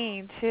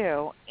Spain,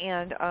 too,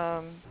 and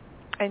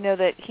I know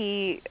that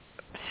he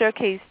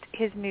showcased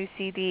his new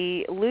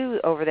CD, Lou,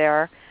 over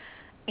there,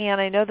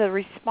 and I know the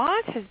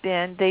response has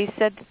been, they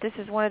said that this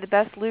is one of the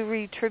best Lou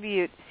Reed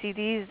tribute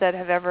CDs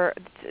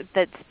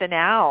that's been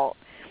out,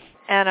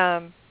 and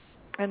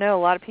I know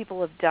a lot of people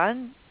have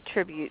done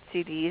tribute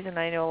CDs, and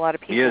I know a lot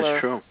of people are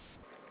true.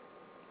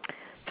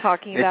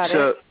 Talking about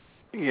it.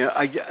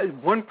 Yeah,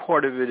 one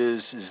part of it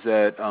is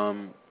that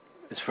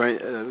it's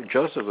very,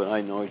 Joseph and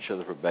I know each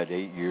other for about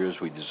 8 years.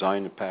 We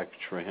designed a package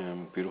for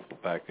him, beautiful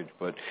package,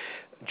 but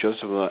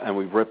Joseph and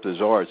we've ripped his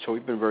art, so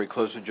we've been very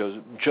close to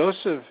Joseph.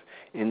 Joseph,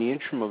 in the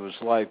interim of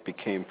his life,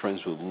 became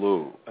friends with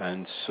Lou,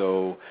 and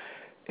so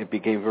it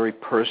became very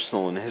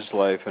personal in his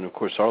life, and of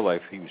course our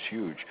life. He was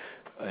huge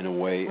in a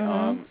way,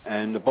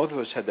 and both of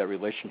us had that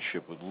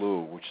relationship with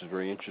Lou, which is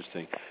very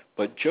interesting.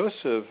 But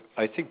Joseph,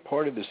 I think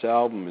part of this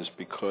album is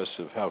because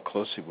of how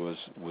close he was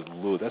with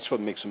Lou. That's what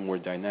makes him more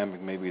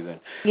dynamic maybe than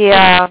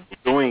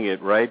doing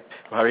it, right,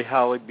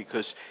 Holly?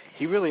 Because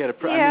he really had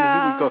a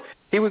I mean,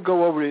 he would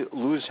go over to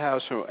Lou's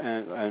house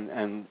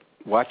and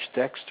watch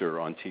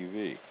Dexter on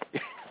TV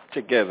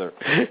together.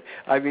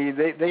 I mean,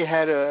 they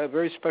had a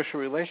very special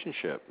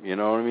relationship, you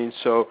know what I mean?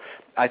 So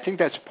I think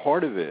that's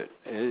part of it,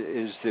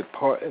 is the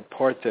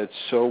part that's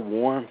so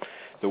warm,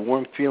 the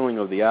warm feeling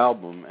of the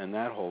album and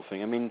that whole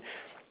thing. I mean,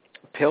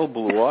 Pale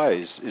Blue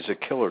Eyes is a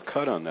killer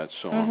cut on that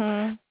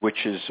song, which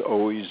has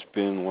always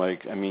been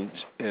like, I mean,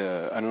 I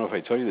don't know if I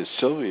told you this,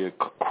 Sylvia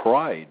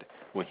cried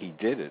when he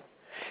did it.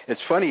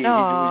 It's funny,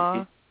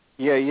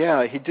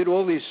 he did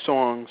all these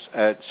songs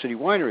at City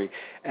Winery,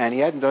 and he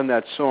hadn't done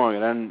that song,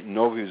 and I didn't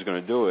know if he was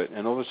going to do it.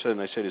 And all of a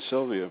sudden I said to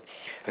Sylvia,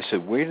 I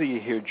said, wait till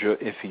you hear,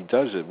 if he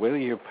does it, wait till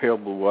you hear Pale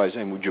Blue Eyes,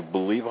 and would you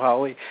believe,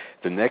 Holly,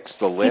 the last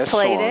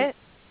song.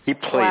 He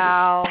played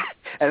it.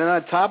 And then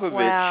on top of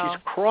it,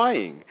 she's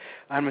crying.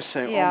 I'm just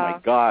saying, oh, my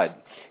God.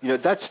 You know,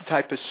 that's the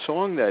type of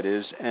song that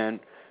is, and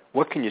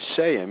what can you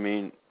say? I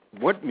mean,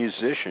 what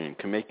musician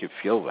can make you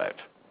feel that?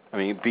 I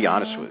mean, be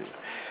honest with you.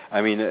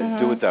 I mean,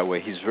 do it that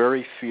way. He's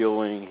very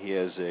feeling. He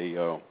has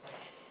you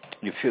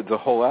feel the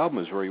whole album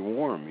is very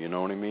warm, you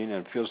know what I mean?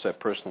 And it feels the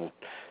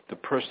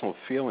personal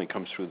feeling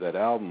comes through that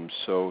album.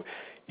 So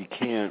you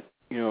can't,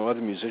 you know,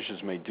 other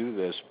musicians may do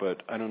this,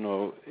 but I don't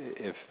know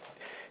if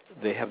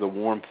they have the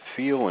warm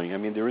feeling. I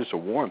mean, there is a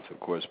warmth, of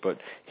course, but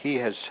he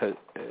has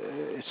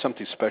it's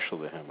something special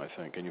to him, I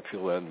think, and you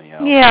feel that in the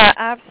album. Yeah,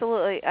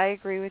 absolutely. I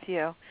agree with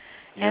you.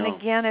 And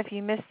again, if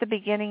you missed the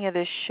beginning of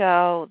the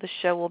show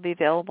will be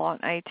available on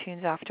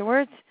iTunes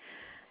afterwards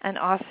and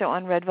also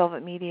on Red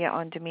Velvet Media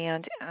on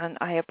demand. And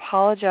I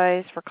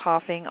apologize for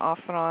coughing off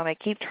and on. I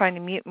keep trying to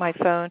mute my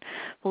phone.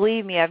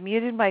 Believe me, I've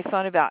muted my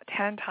phone about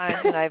 10 times,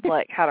 and I've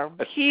had a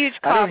huge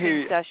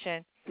coughing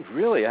session.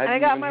 Really? I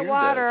got my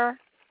water.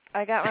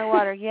 I got my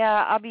water.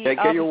 Yeah, I'll be.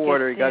 Get your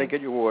water. You got to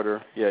get your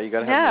water. Yeah, you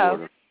got to have your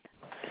water.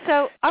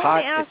 So I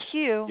want to ask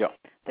you.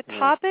 The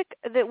topic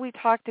that we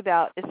talked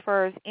about as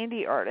far as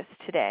indie artists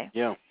today.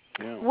 Yeah.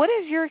 What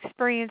has your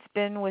experience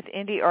been with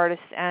indie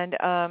artists, and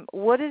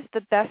what is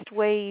the best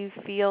way you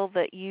feel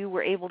that you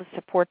were able to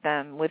support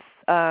them with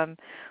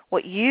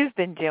what you've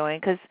been doing?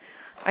 Because,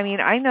 I mean,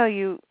 I know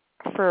you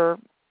for,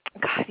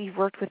 God, you've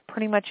worked with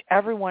pretty much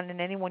everyone and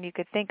anyone you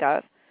could think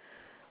of.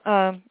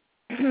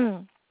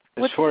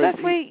 What's the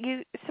best way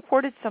you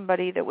supported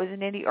somebody that was an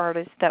indie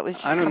artist that was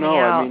just I don't coming know.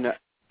 out? I mean,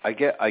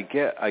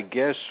 I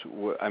guess.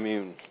 I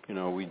mean, you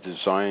know, we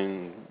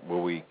design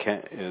what we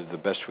can, the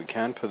best we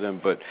can for them.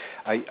 But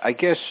I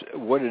guess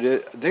what it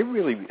is, they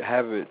really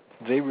have it.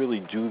 They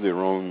really do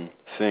their own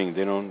thing.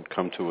 They don't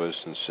come to us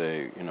and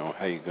say, you know,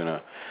 how you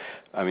gonna.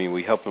 I mean,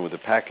 we help them with the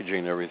packaging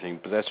and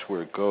everything, but that's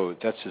where it goes.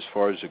 That's as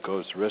far as it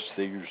goes. The rest,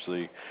 they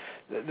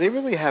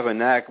really have a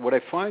knack. What I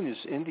find is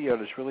indie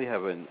artists really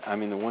have the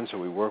ones that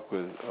we work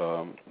with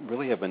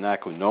really have a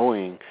knack of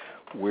knowing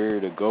where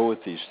to go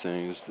with these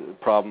things. The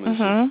problem is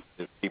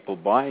the people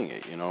buying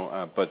it, you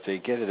know, but they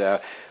get it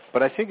out.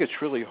 But I think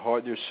it's really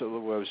hard. There's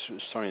what I was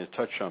starting to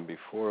touch on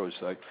before. Was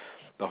like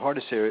the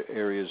hardest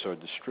areas are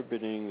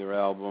distributing their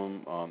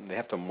album. They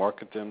have to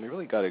market them. They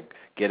really got to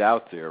get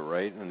out there,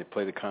 right? And they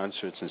play the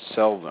concerts and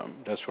sell them.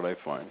 That's what I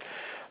find.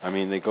 I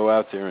mean, they go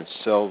out there and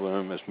sell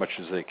them as much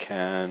as they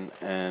can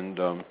and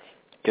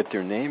get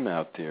their name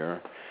out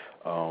there.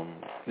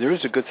 There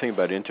is a good thing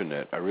about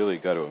Internet. I really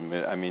got to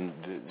admit. I mean,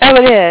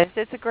 it is.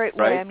 It's a great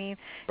way. Right? I mean,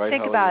 Right,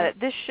 think about it.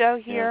 This show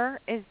here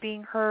is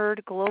being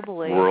heard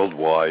globally,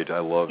 worldwide. I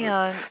love it.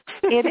 And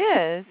it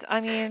is. I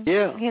mean,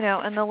 yeah. You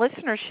know, and the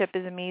listenership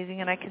is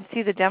amazing, and I can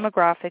see the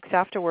demographics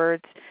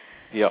afterwards.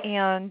 Yeah.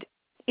 And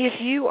if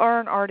you are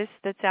an artist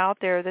that's out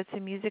there, that's a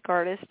music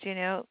artist, you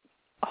know,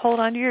 hold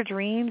on to your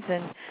dreams,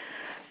 and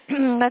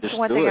that's Just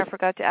one thing I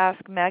forgot to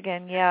ask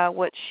Megan. Yeah,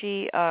 what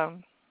she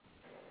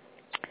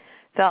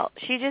felt.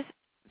 She just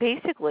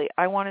basically,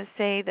 I want to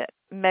say that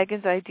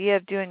Megan's idea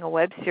of doing a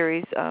web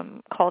series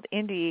called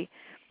inDIYe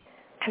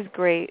is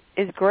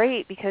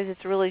great because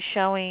it's really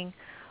showing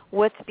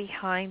what's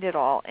behind it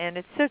all, and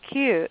it's so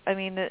cute. I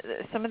mean,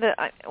 some of the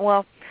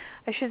well,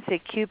 I shouldn't say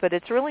cute, but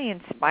it's really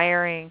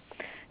inspiring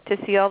to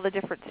see all the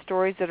different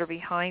stories that are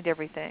behind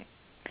everything.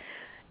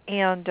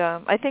 And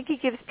I think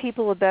it gives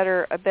people a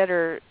better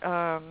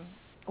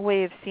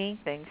way of seeing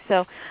things.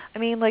 So, I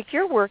mean, like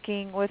you're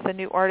working with a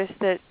new artist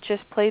that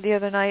just played the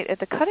other night at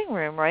the Cutting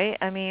Room, right?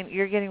 I mean,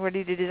 you're getting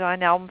ready to design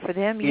an album for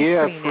them.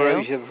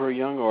 For a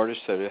young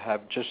artist that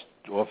have just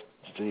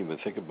didn't even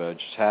think about it,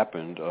 just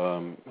happened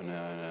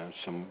in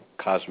some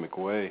cosmic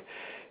way.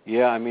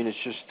 Yeah, I mean, it's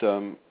just.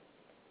 The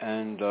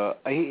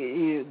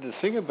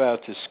thing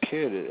about this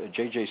kid,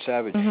 J.J.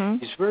 Savage,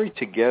 he's very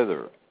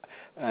together.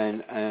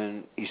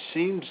 And he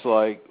seems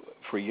like,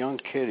 for a young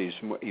kid, he's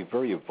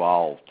very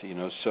evolved, you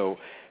know. So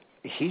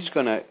he's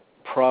going to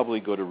probably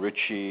go to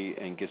Richie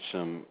and get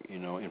some, you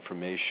know,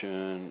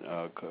 information.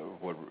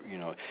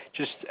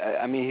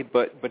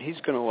 But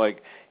he's going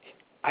to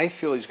I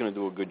feel he's going to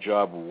do a good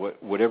job of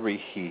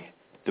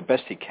the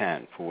best he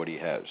can for what he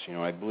has. You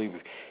know, I believe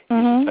he's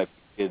the type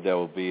of kid that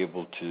will be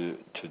able to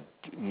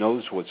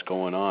knows what's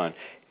going on.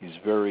 He's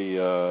very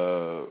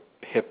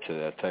hip to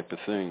that type of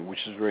thing, which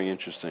is very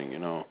interesting, you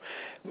know.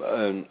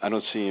 I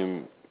don't see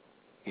him,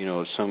 you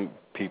know, some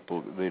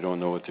people, they don't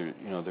know what they're,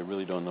 you know, they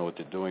really don't know what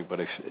they're doing, but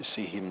I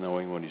see him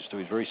knowing what he's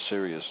doing. He's very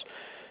serious.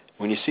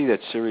 When you see that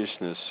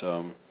seriousness,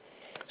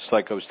 it's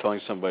like I was telling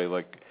somebody,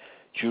 like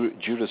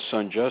Judah's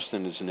son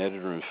Justin is an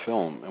editor in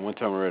film, and one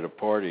time we were at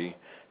a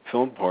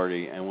film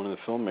party, and one of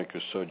the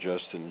filmmakers saw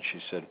Justin, and she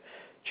said,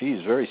 gee,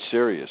 he's very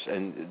serious,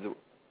 and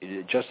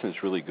Justin's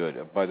really good.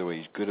 By the way,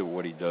 he's good at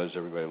what he does.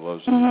 Everybody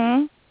loves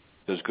him.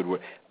 Does good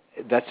work.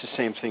 That's the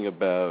same thing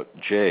about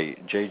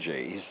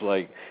JJ. He's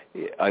like,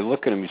 I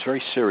look at him, he's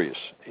very serious.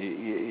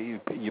 You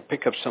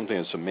pick up something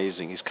that's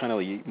amazing. He's kind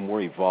of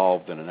more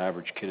evolved than an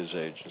average kid his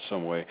age in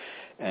some way,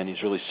 and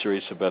he's really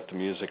serious about the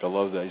music. I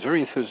love that. He's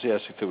very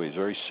enthusiastic too. He's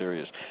very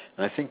serious.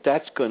 And I think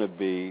that's going to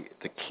be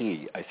the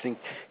key. I think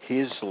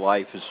his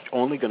life is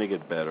only going to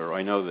get better.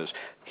 I know this.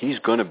 He's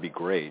going to be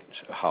great,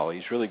 Holly.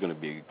 He's really going to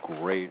be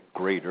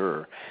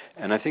greater.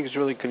 And I think he's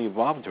really going to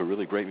evolve into a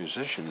really great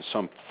musician in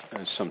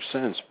some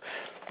sense.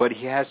 But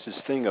he has this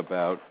thing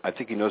about, I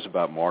think he knows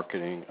about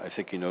marketing. I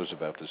think he knows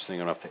about this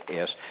thing. I don't have to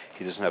ask.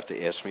 He doesn't have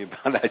to ask me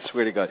about it. I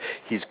swear to God.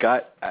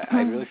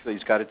 I really feel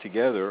he's got it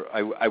together.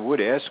 I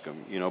would ask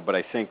him, you know, but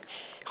I think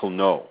he'll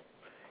know.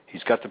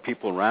 He's got the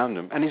people around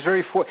him. And he's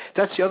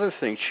that's the other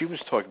thing she was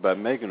talking about,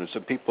 Megan, is the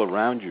people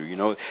around you. You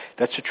know,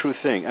 that's a true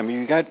thing. I mean,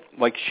 you got,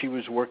 like she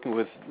was working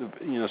with,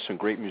 you know, some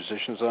great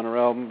musicians on her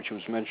album she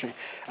was mentioning.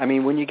 I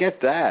mean, when you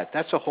get that,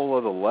 that's a whole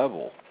other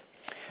level.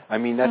 I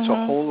mean, that's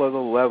a whole other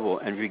level.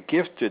 And you're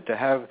gifted to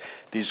have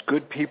these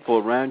good people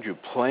around you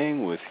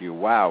playing with you.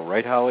 Wow,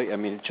 right, Holly? I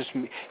mean, it just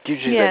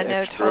gives you that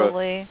extra. Yeah,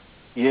 totally.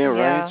 Yeah, right?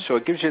 Yeah. So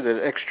it gives you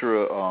that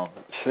extra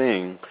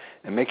thing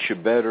and makes you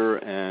better,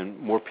 and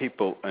more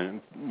people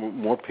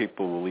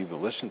will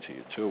even listen to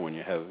you, too, when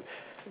you have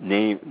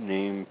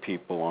name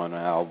people on an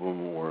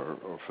album or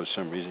for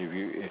some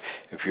reason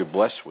if you're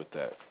blessed with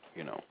that,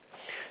 you know.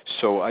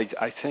 So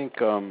I think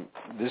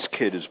this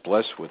kid is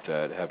blessed with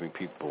that, having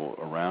people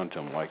around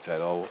him like that.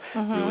 Will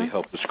really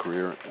help his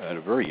career at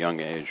a very young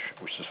age,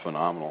 which is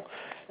phenomenal.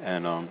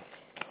 And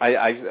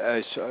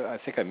I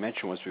think I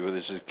mentioned once before,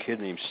 there's a kid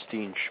named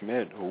Steen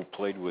Schmidt who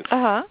played with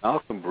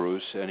Malcolm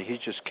Bruce, and he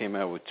just came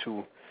out with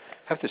I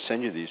have to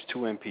send you these 2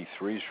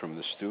 MP3s from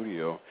the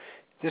studio.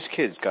 This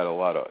kid's got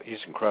he's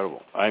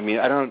incredible. I mean,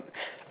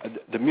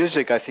 the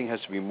music I think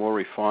has to be more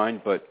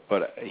refined, but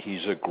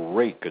he's a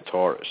great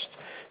guitarist.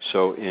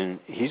 So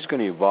he's going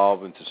to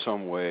evolve into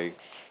some way.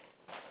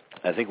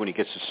 I think when he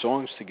gets the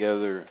songs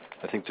together,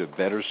 I think they're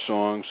better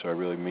songs. I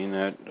really mean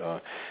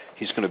that.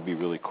 He's going to be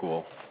really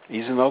cool.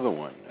 He's another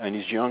one, and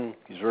he's young.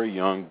 He's very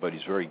young, but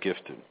he's very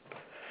gifted.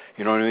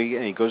 You know what I mean?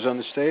 And he goes on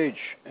the stage,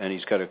 and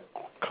he's got a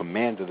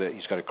command of that.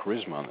 He's got a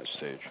charisma on the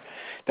stage.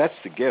 That's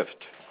the gift.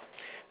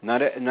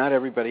 Not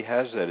everybody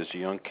has that as a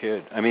young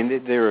kid. I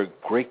mean, there are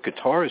great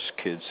guitarist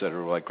kids that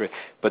are like great,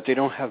 but they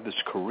don't have this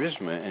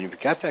charisma. And if you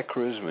got that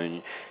charisma,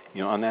 and,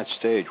 you know, on that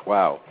stage,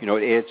 wow, you know,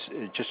 it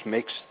just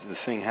makes the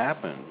thing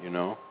happen. You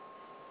know,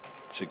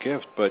 it's a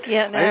gift. But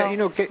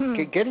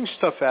getting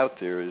stuff out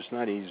there is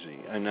not easy,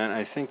 and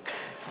I think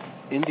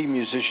indie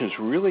musicians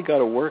really got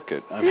to work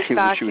it. I mean,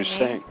 what she was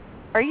saying.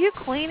 Are you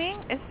cleaning?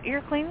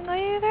 You're cleaning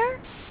lady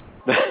there?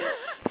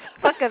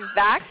 Like a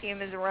vacuum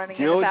is running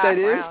in the background.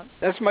 You know what that is?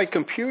 That's my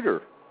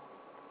computer.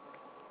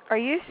 Are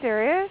you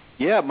serious?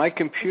 Yeah, my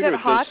computer. Is it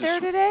hot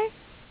there today?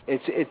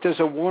 It does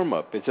a warm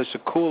up. It does a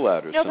cool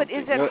out or something. No, but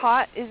is it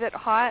hot? Is it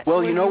hot?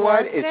 Well, you know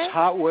what? It's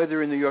hot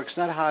weather in New York. It's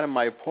not hot in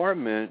my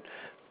apartment,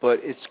 but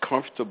it's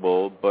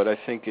comfortable. But I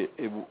think it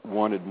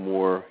wanted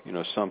more, you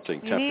know, something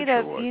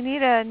temperature-wise. You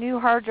need a new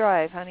hard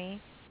drive, honey.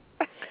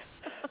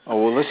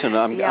 Oh well, listen,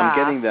 I'm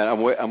getting that.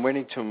 I'm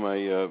waiting till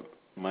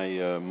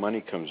my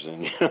money comes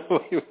in.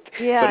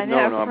 Yeah, but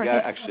no, I'm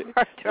actually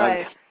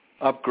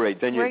upgrade.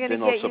 Then we're going to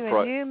get you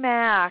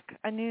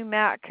a new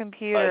Mac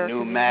computer. A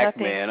new Mac,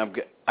 man.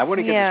 I want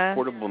to get this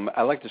portable.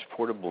 I like this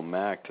portable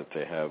Mac that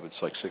they have. It's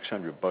like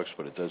 $600,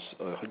 but it does.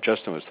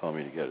 Justin was telling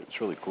me to get it. It's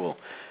really cool.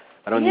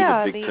 I don't need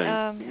a big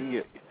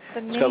thing.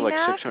 It's got like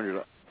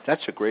 $600.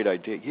 That's a great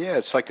idea. Yeah,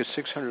 it's like a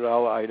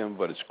 $600 item,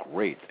 but it's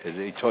great.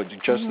 He told you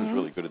Justin's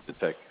really good at the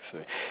tech. So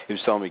he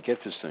was telling me,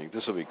 get this thing.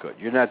 This will be good.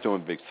 You're not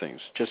doing big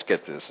things. Just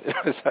get this.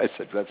 I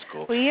said, that's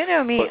cool. Well, you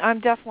know me. I'm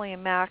definitely a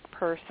Mac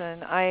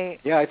person. I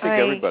think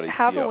everybody. I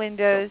have a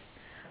Windows.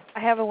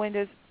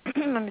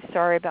 I'm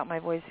sorry about my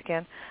voice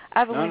again. I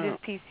have a Windows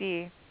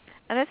PC,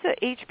 and it's an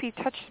HP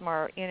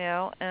TouchSmart, you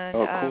know. And,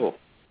 cool.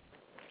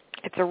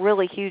 It's a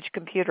really huge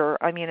computer.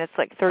 I mean, it's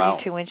like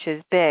 32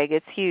 inches big.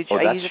 It's huge.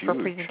 I use it for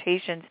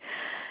presentations.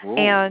 Whoa.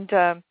 And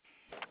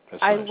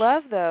I nice.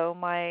 love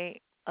my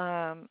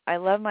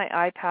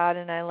iPad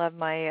and I love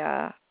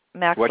my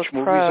MacBook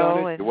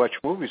Pro. You watch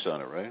movies on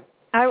it, right?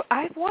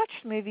 I've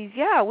watched movies.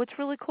 Yeah. What's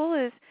really cool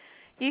is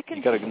you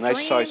can got a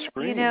nice size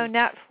screen. You know,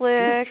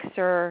 Netflix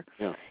or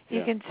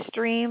you can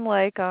stream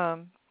like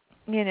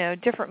you know,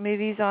 different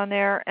movies on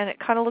there, and it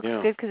kind of looks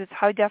good because it's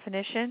high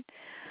definition.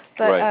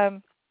 But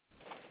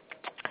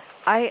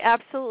I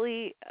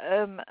absolutely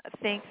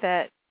think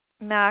that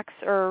Macs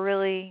are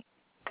really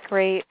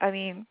great. I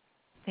mean,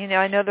 you know,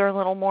 I know they're a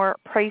little more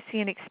pricey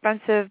and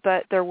expensive,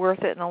 but they're worth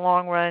it in the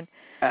long run.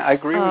 I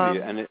agree with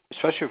you, and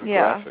especially for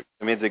graphics.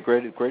 I mean, the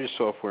greatest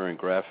software in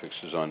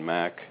graphics is on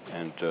Mac,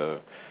 and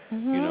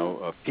you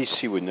know, a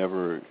PC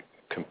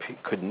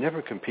could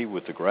never compete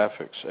with the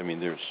graphics. I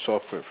mean, their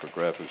software for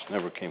graphics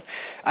never came.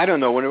 I don't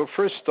know. When it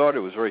first started,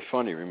 it was very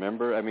funny.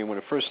 Remember? I mean, when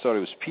it first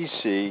started, it was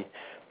PC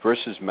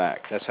versus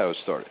Mac. That's how it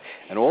started.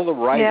 And all the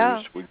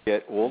writers would buy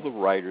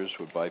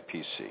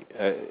PC.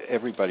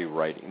 Everybody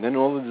writing. And then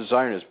all the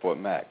designers bought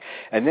Mac.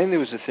 And then there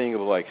was a thing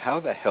of like, how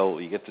the hell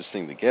do you get this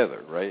thing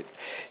together, right?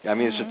 I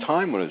mean, it's a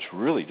time when it was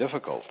really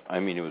difficult. I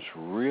mean, it was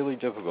really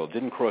difficult. It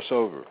didn't cross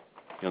over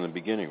in the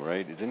beginning,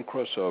 right? It didn't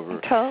cross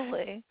over.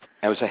 Totally.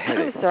 It was a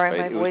headache. I'm sorry,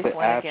 right? my voice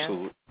went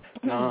again.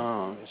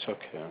 No, it's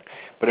okay.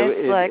 But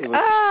it was,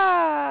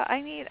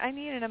 I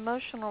need an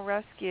emotional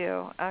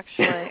rescue.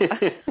 Actually,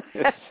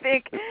 I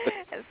think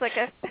it's like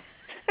I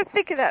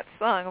think of that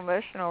song,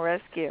 "Emotional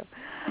Rescue."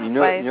 You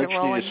know, you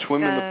need to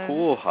swim in the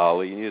pool,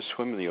 Holly. You need to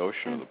swim in the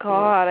ocean or the pool.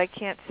 God, I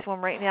can't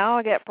swim right now.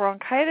 I'll get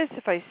bronchitis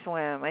if I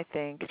swim, I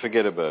think.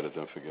 Forget about it.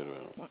 Don't forget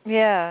about it.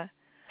 Yeah.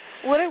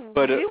 What I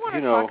do want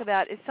to talk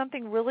about is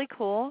something really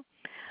cool.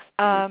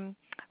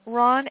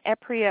 Ron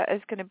Epria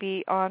is going to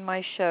be on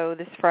my show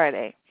this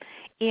Friday.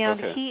 And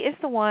he is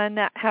the one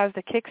that has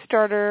the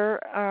Kickstarter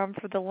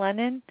for the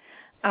Lennon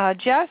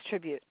jazz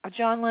tribute, a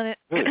John Lennon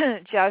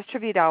jazz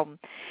tribute album.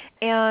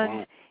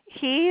 And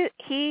he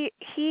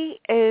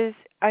is,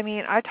 I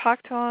mean, I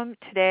talked to him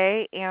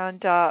today, and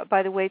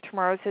by the way,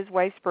 tomorrow's his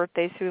wife's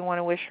birthday, so we want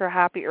to wish her a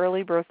happy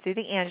early birthday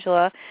to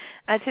Angela.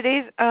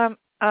 Today's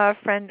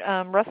friend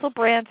Russell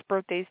Brandt's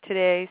birthday is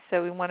today,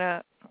 so we want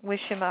to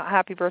wish him a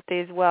happy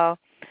birthday as well.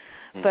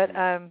 But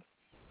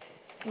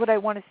what I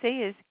want to say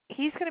is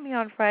he's going to be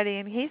on Friday,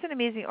 and he's an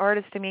amazing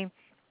artist. I mean,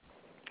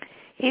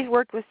 he's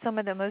worked with some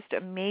of the most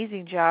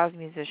amazing jazz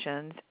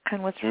musicians,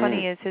 and what's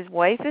funny is his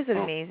wife is an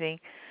amazing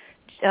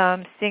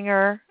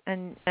singer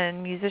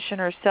and musician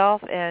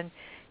herself, and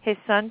his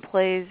son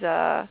plays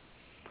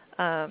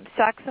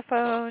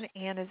saxophone,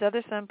 and his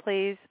other son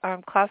plays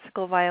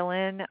classical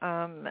violin,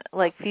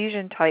 like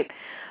fusion type.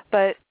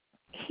 But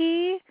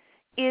he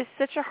is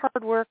such a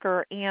hard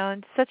worker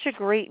and such a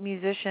great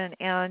musician,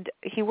 and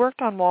he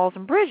worked on Walls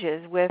and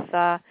Bridges with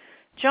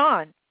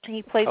John.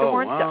 He played the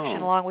horn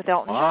section along with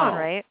Elton John,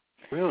 right?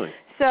 Really?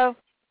 So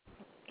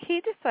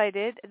he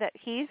decided that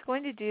he's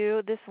going to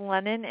do this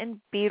Lennon and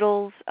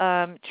Beatles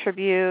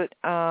tribute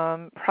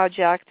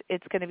project.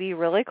 It's going to be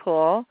really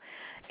cool.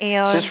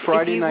 And is this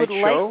Friday night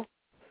show?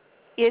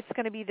 It's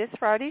going to be this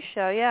Friday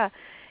show, yeah.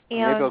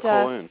 And maybe I'll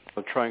call in.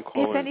 I'll try and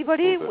call in. If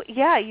anybody,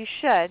 yeah, you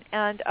should.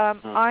 And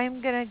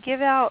I'm going to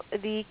give out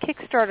the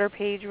Kickstarter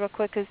page real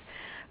quick, because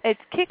it's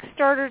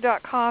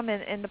Kickstarter.com,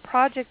 and the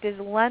project is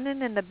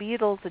Lennon and the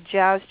Beatles, a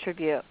Jazz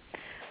Tribute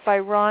by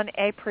Ron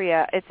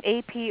Aprea. It's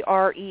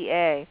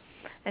A-P-R-E-A.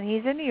 And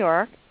he's in New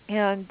York,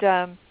 and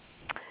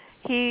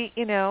he,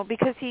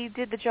 because he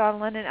did the John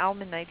Lennon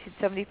album in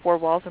 1974,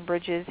 Walls and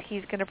Bridges,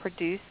 he's going to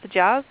produce the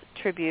jazz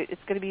tribute.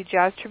 It's going to be a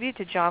jazz tribute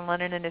to John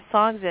Lennon and his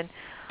songs, and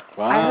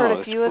I heard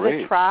a few of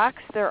the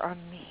tracks. They're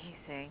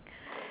amazing.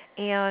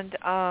 And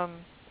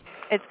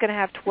it's going to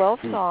have 12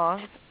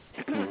 songs,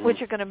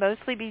 which are going to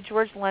mostly be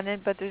George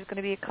Lennon, but there's going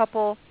to be a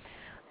couple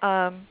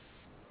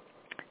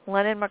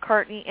Lennon,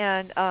 McCartney,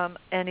 and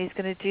he's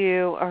going to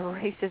do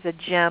he says a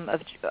gem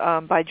of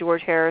by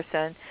George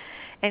Harrison,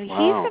 and he's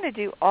going to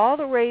do all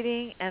the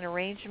writing and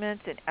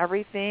arrangements and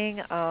everything,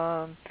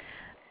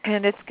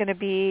 and it's going to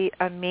be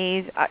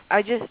amazing.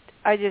 I just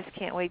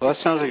can't wait. Well,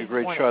 that sounds like a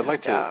great show. I'd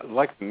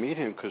like to meet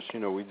him, because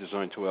we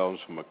designed 2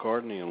 albums for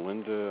McCartney and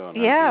Linda. On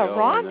NPL,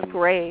 Ron's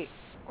great.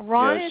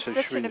 Ron is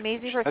such an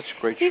amazing person. That's a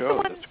great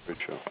show. That's a great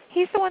show.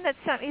 He's the one that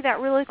sent me that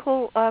really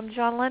cool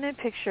John Lennon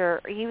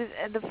picture.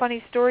 The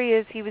funny story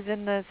is he was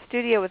in the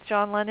studio with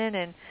John Lennon,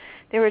 and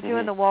they were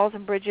doing the Walls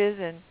and Bridges,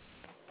 and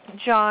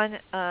John,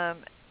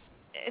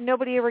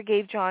 nobody ever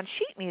gave John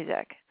sheet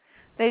music.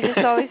 They just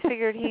always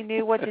figured he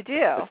knew what to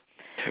do.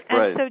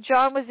 And so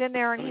John was in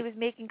there, and he was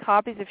making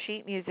copies of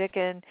sheet music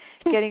and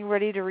getting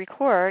ready to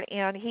record,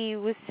 and he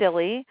was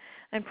silly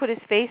and put his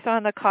face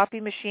on the copy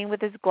machine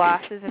with his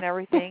glasses and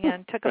everything,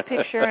 and took a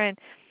picture and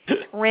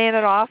ran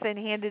it off and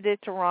handed it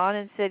to Ron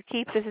and said,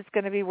 "Keep this, it's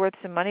going to be worth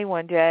some money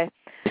one day."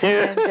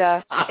 And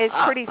it's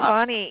pretty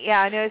funny.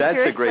 Yeah, I know. That's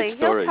seriously, a great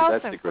story. He'll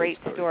tell some great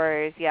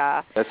stories.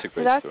 Yeah. That's a great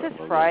so that's story.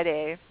 this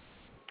Friday.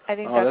 I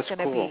think that's going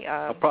to be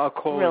I'll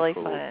call really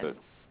fun.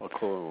 I'll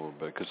call in a little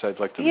bit, because I'd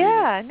like to meet him.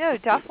 Yeah, no,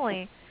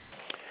 definitely.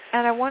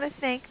 And I want to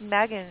thank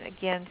Megan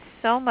again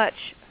so much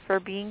for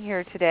being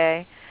here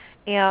today.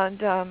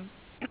 And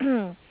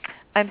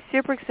I'm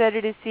super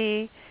excited to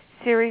see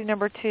series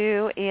number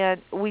 2,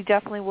 and we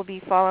definitely will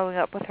be following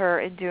up with her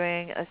and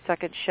doing a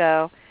second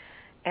show.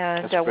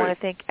 And I want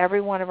to thank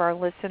every one of our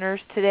listeners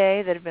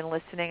today that have been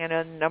listening. I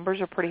know the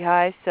numbers are pretty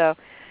high, so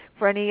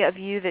for any of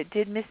you that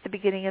did miss the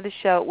beginning of the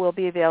show, it will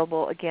be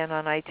available again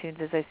on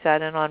iTunes, as I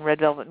said, and on Red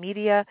Velvet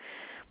Media,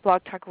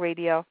 Blog Talk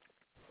Radio,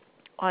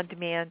 on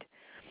demand.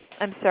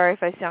 I'm sorry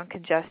if I sound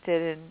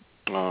congested and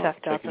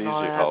stuffed up and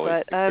all that, Holly.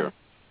 but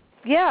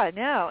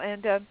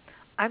and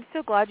I'm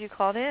so glad you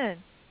called in.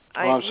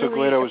 I'm so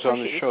glad I was on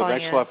the show.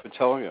 Thanks a lot for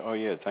telling me. Oh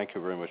yeah, thank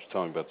you very much for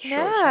telling me about the show.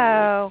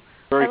 No,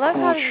 very I love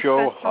cool having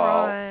show,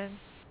 Hal.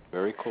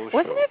 Very cool show.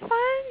 Wasn't it fun?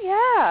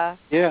 Yeah.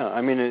 Yeah,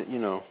 I mean,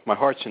 my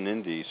heart's in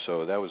indie,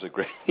 so that was a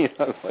great.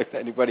 Like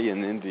anybody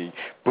in indie,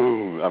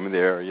 boom, I'm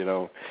there.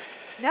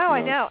 No,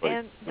 I know.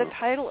 And the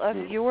title of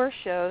your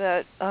show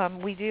that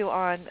we do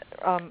on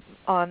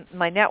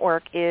my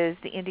network is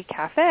the Indie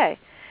Cafe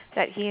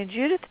that he and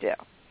Judith do,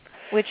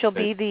 which will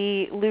be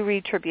the Lou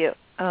Reed tribute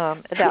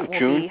that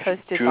will be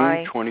hosted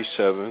by June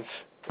 27th.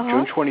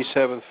 June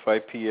 27th,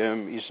 5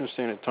 p.m. Eastern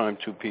Standard Time,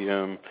 2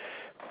 p.m.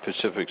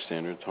 Pacific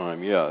Standard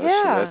Time.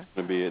 Yeah.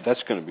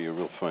 That's going to be a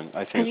real fun.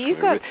 I think. And you've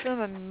got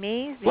some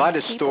amazing. A lot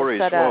of stories.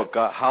 Well,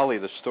 Holly,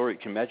 the story.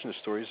 Can you imagine the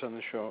stories on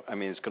the show? I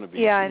mean, it's going to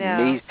be I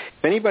know. amazing.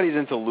 If anybody's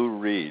into Lou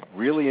Reed,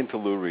 really into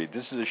Lou Reed,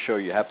 this is a show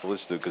you have to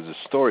listen to, because the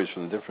stories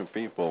from the different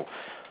people.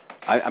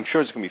 I'm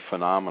sure it's going to be a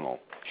phenomenal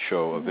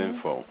show of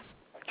info,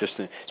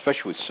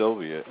 especially with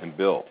Sylvia and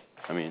Bill.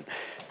 I mean,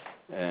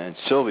 and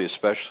Sylvia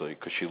especially,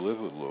 because she lived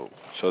with Lou.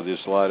 So there's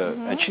a lot of,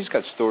 and she's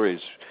got stories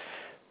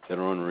that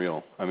are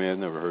unreal. I mean, I've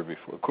never heard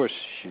before. Of course,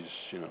 she's,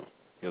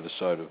 the other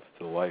side of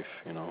the life,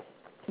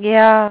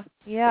 Yeah,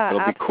 It'll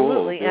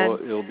absolutely. be cool.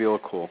 It'll be all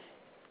cool.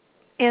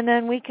 And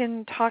then we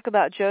can talk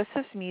about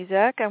Joseph's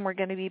music, and we're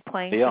going to be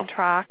playing some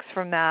tracks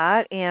from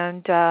that.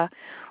 And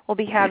we'll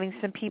be having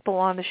some people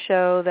on the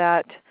show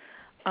that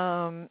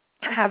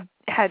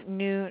have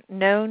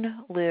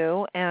known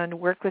Lou and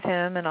worked with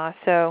him, and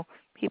also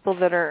people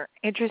that are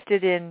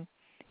interested in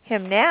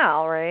him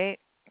now, right?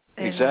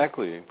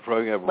 Exactly.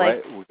 We're going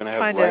to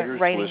have writers,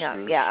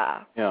 listeners.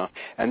 Yeah.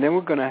 And then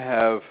we're going to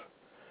have,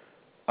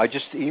 I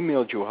just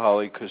emailed you,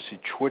 Holly, because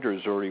Twitter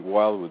is already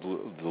wild with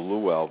the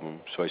Lou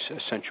album, so I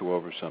sent you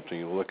over something.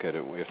 You'll look at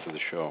it after the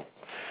show.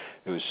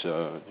 It was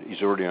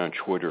he's already on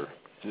Twitter.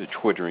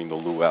 twittering the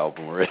Lou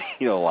album already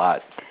a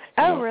lot.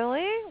 Oh,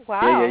 really?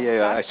 Wow.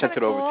 Yeah. That's I sent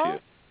it over cool. to you.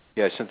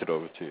 Yeah, I sent it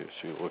over to you,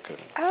 so you look at it.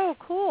 Oh,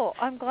 cool.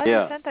 I'm glad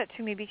you sent that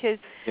to me because,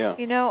 I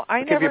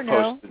I'll never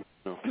know.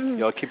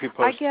 Yeah, I'll keep you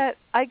posted.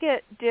 I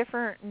get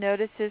different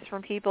notices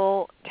from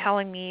people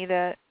telling me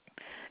that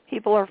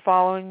people are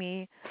following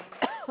me.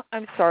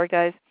 I'm sorry,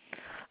 guys.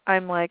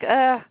 I'm like,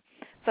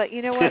 But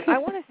you know what? I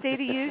want to say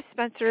to you,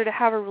 Spencer, to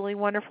have a really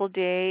wonderful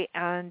day.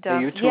 And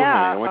you too,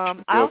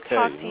 honey. I'll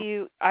talk to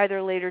you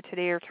either later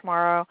today or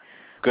tomorrow.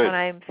 Good. When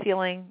I'm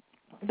feeling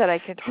that I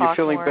can talk You're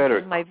feeling more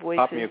better. my voice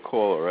Pop me a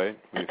call, all right?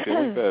 When you're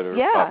feeling better,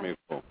 pop me a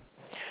call.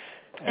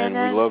 And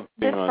we love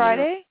being this on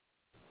Friday?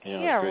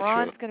 Yeah,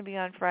 Ron's going to be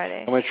on Friday.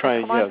 I'm going to try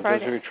and Friday.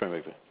 try and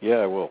make it. Yeah,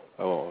 I will.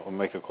 I'll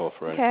make a call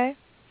Friday. Okay.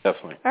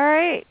 Definitely. All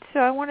right. So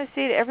I want to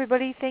say to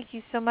everybody, thank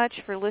you so much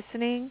for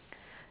listening.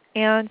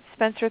 And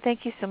Spencer,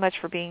 thank you so much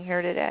for being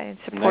here today and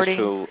supporting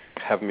nice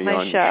to have me my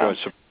on show. Your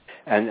show.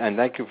 And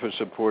thank you for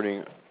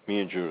supporting me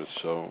and Judith.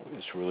 So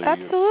it's really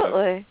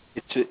absolutely.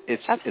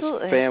 It's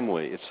absolutely. It's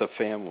family. It's a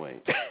family.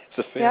 It's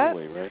a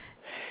family, right?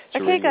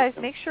 Okay, guys,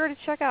 make sure to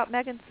check out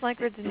Megan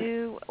Slankard's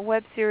new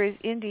web series,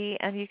 inDIYe,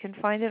 and you can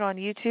find it on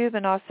YouTube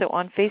and also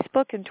on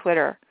Facebook and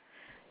Twitter.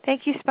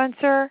 Thank you,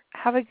 Spencer.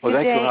 Have a good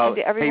day. And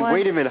to everyone, hey,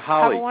 wait a minute,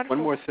 Holly. One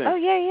more thing. Oh,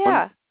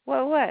 yeah.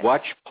 What?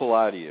 Watch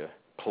Palladia.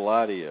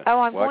 Oh,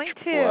 I'm Watch going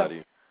to.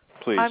 Palladia.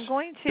 Please. I'm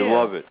going to. You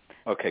love it.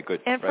 Okay,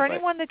 good. And for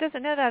anyone that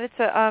doesn't know that, it's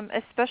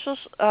a special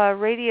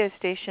radio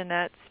station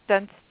that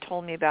Spence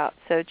told me about.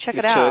 So check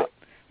it out.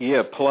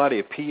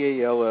 Palladia,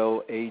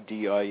 Palladia.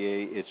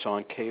 It's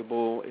on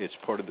cable. It's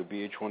part of the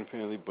VH1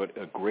 family, but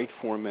a great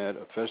format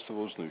of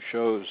festivals, new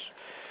shows,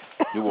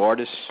 new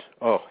artists.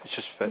 Oh, it's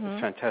just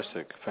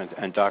fantastic.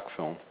 And doc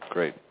film.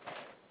 Great.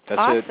 That's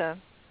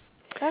awesome.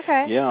 It.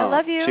 Okay. Yeah. I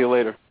love you. See you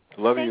later.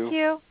 Love you. Thank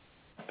you.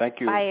 Thank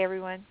you. Bye,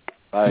 everyone.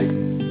 Bye.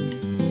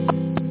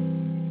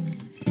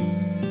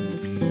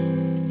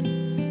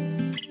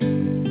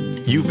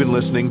 You've been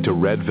listening to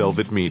Red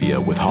Velvet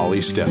Media with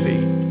Holly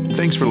Stephey.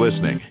 Thanks for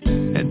listening,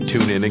 and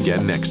tune in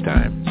again next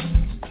time.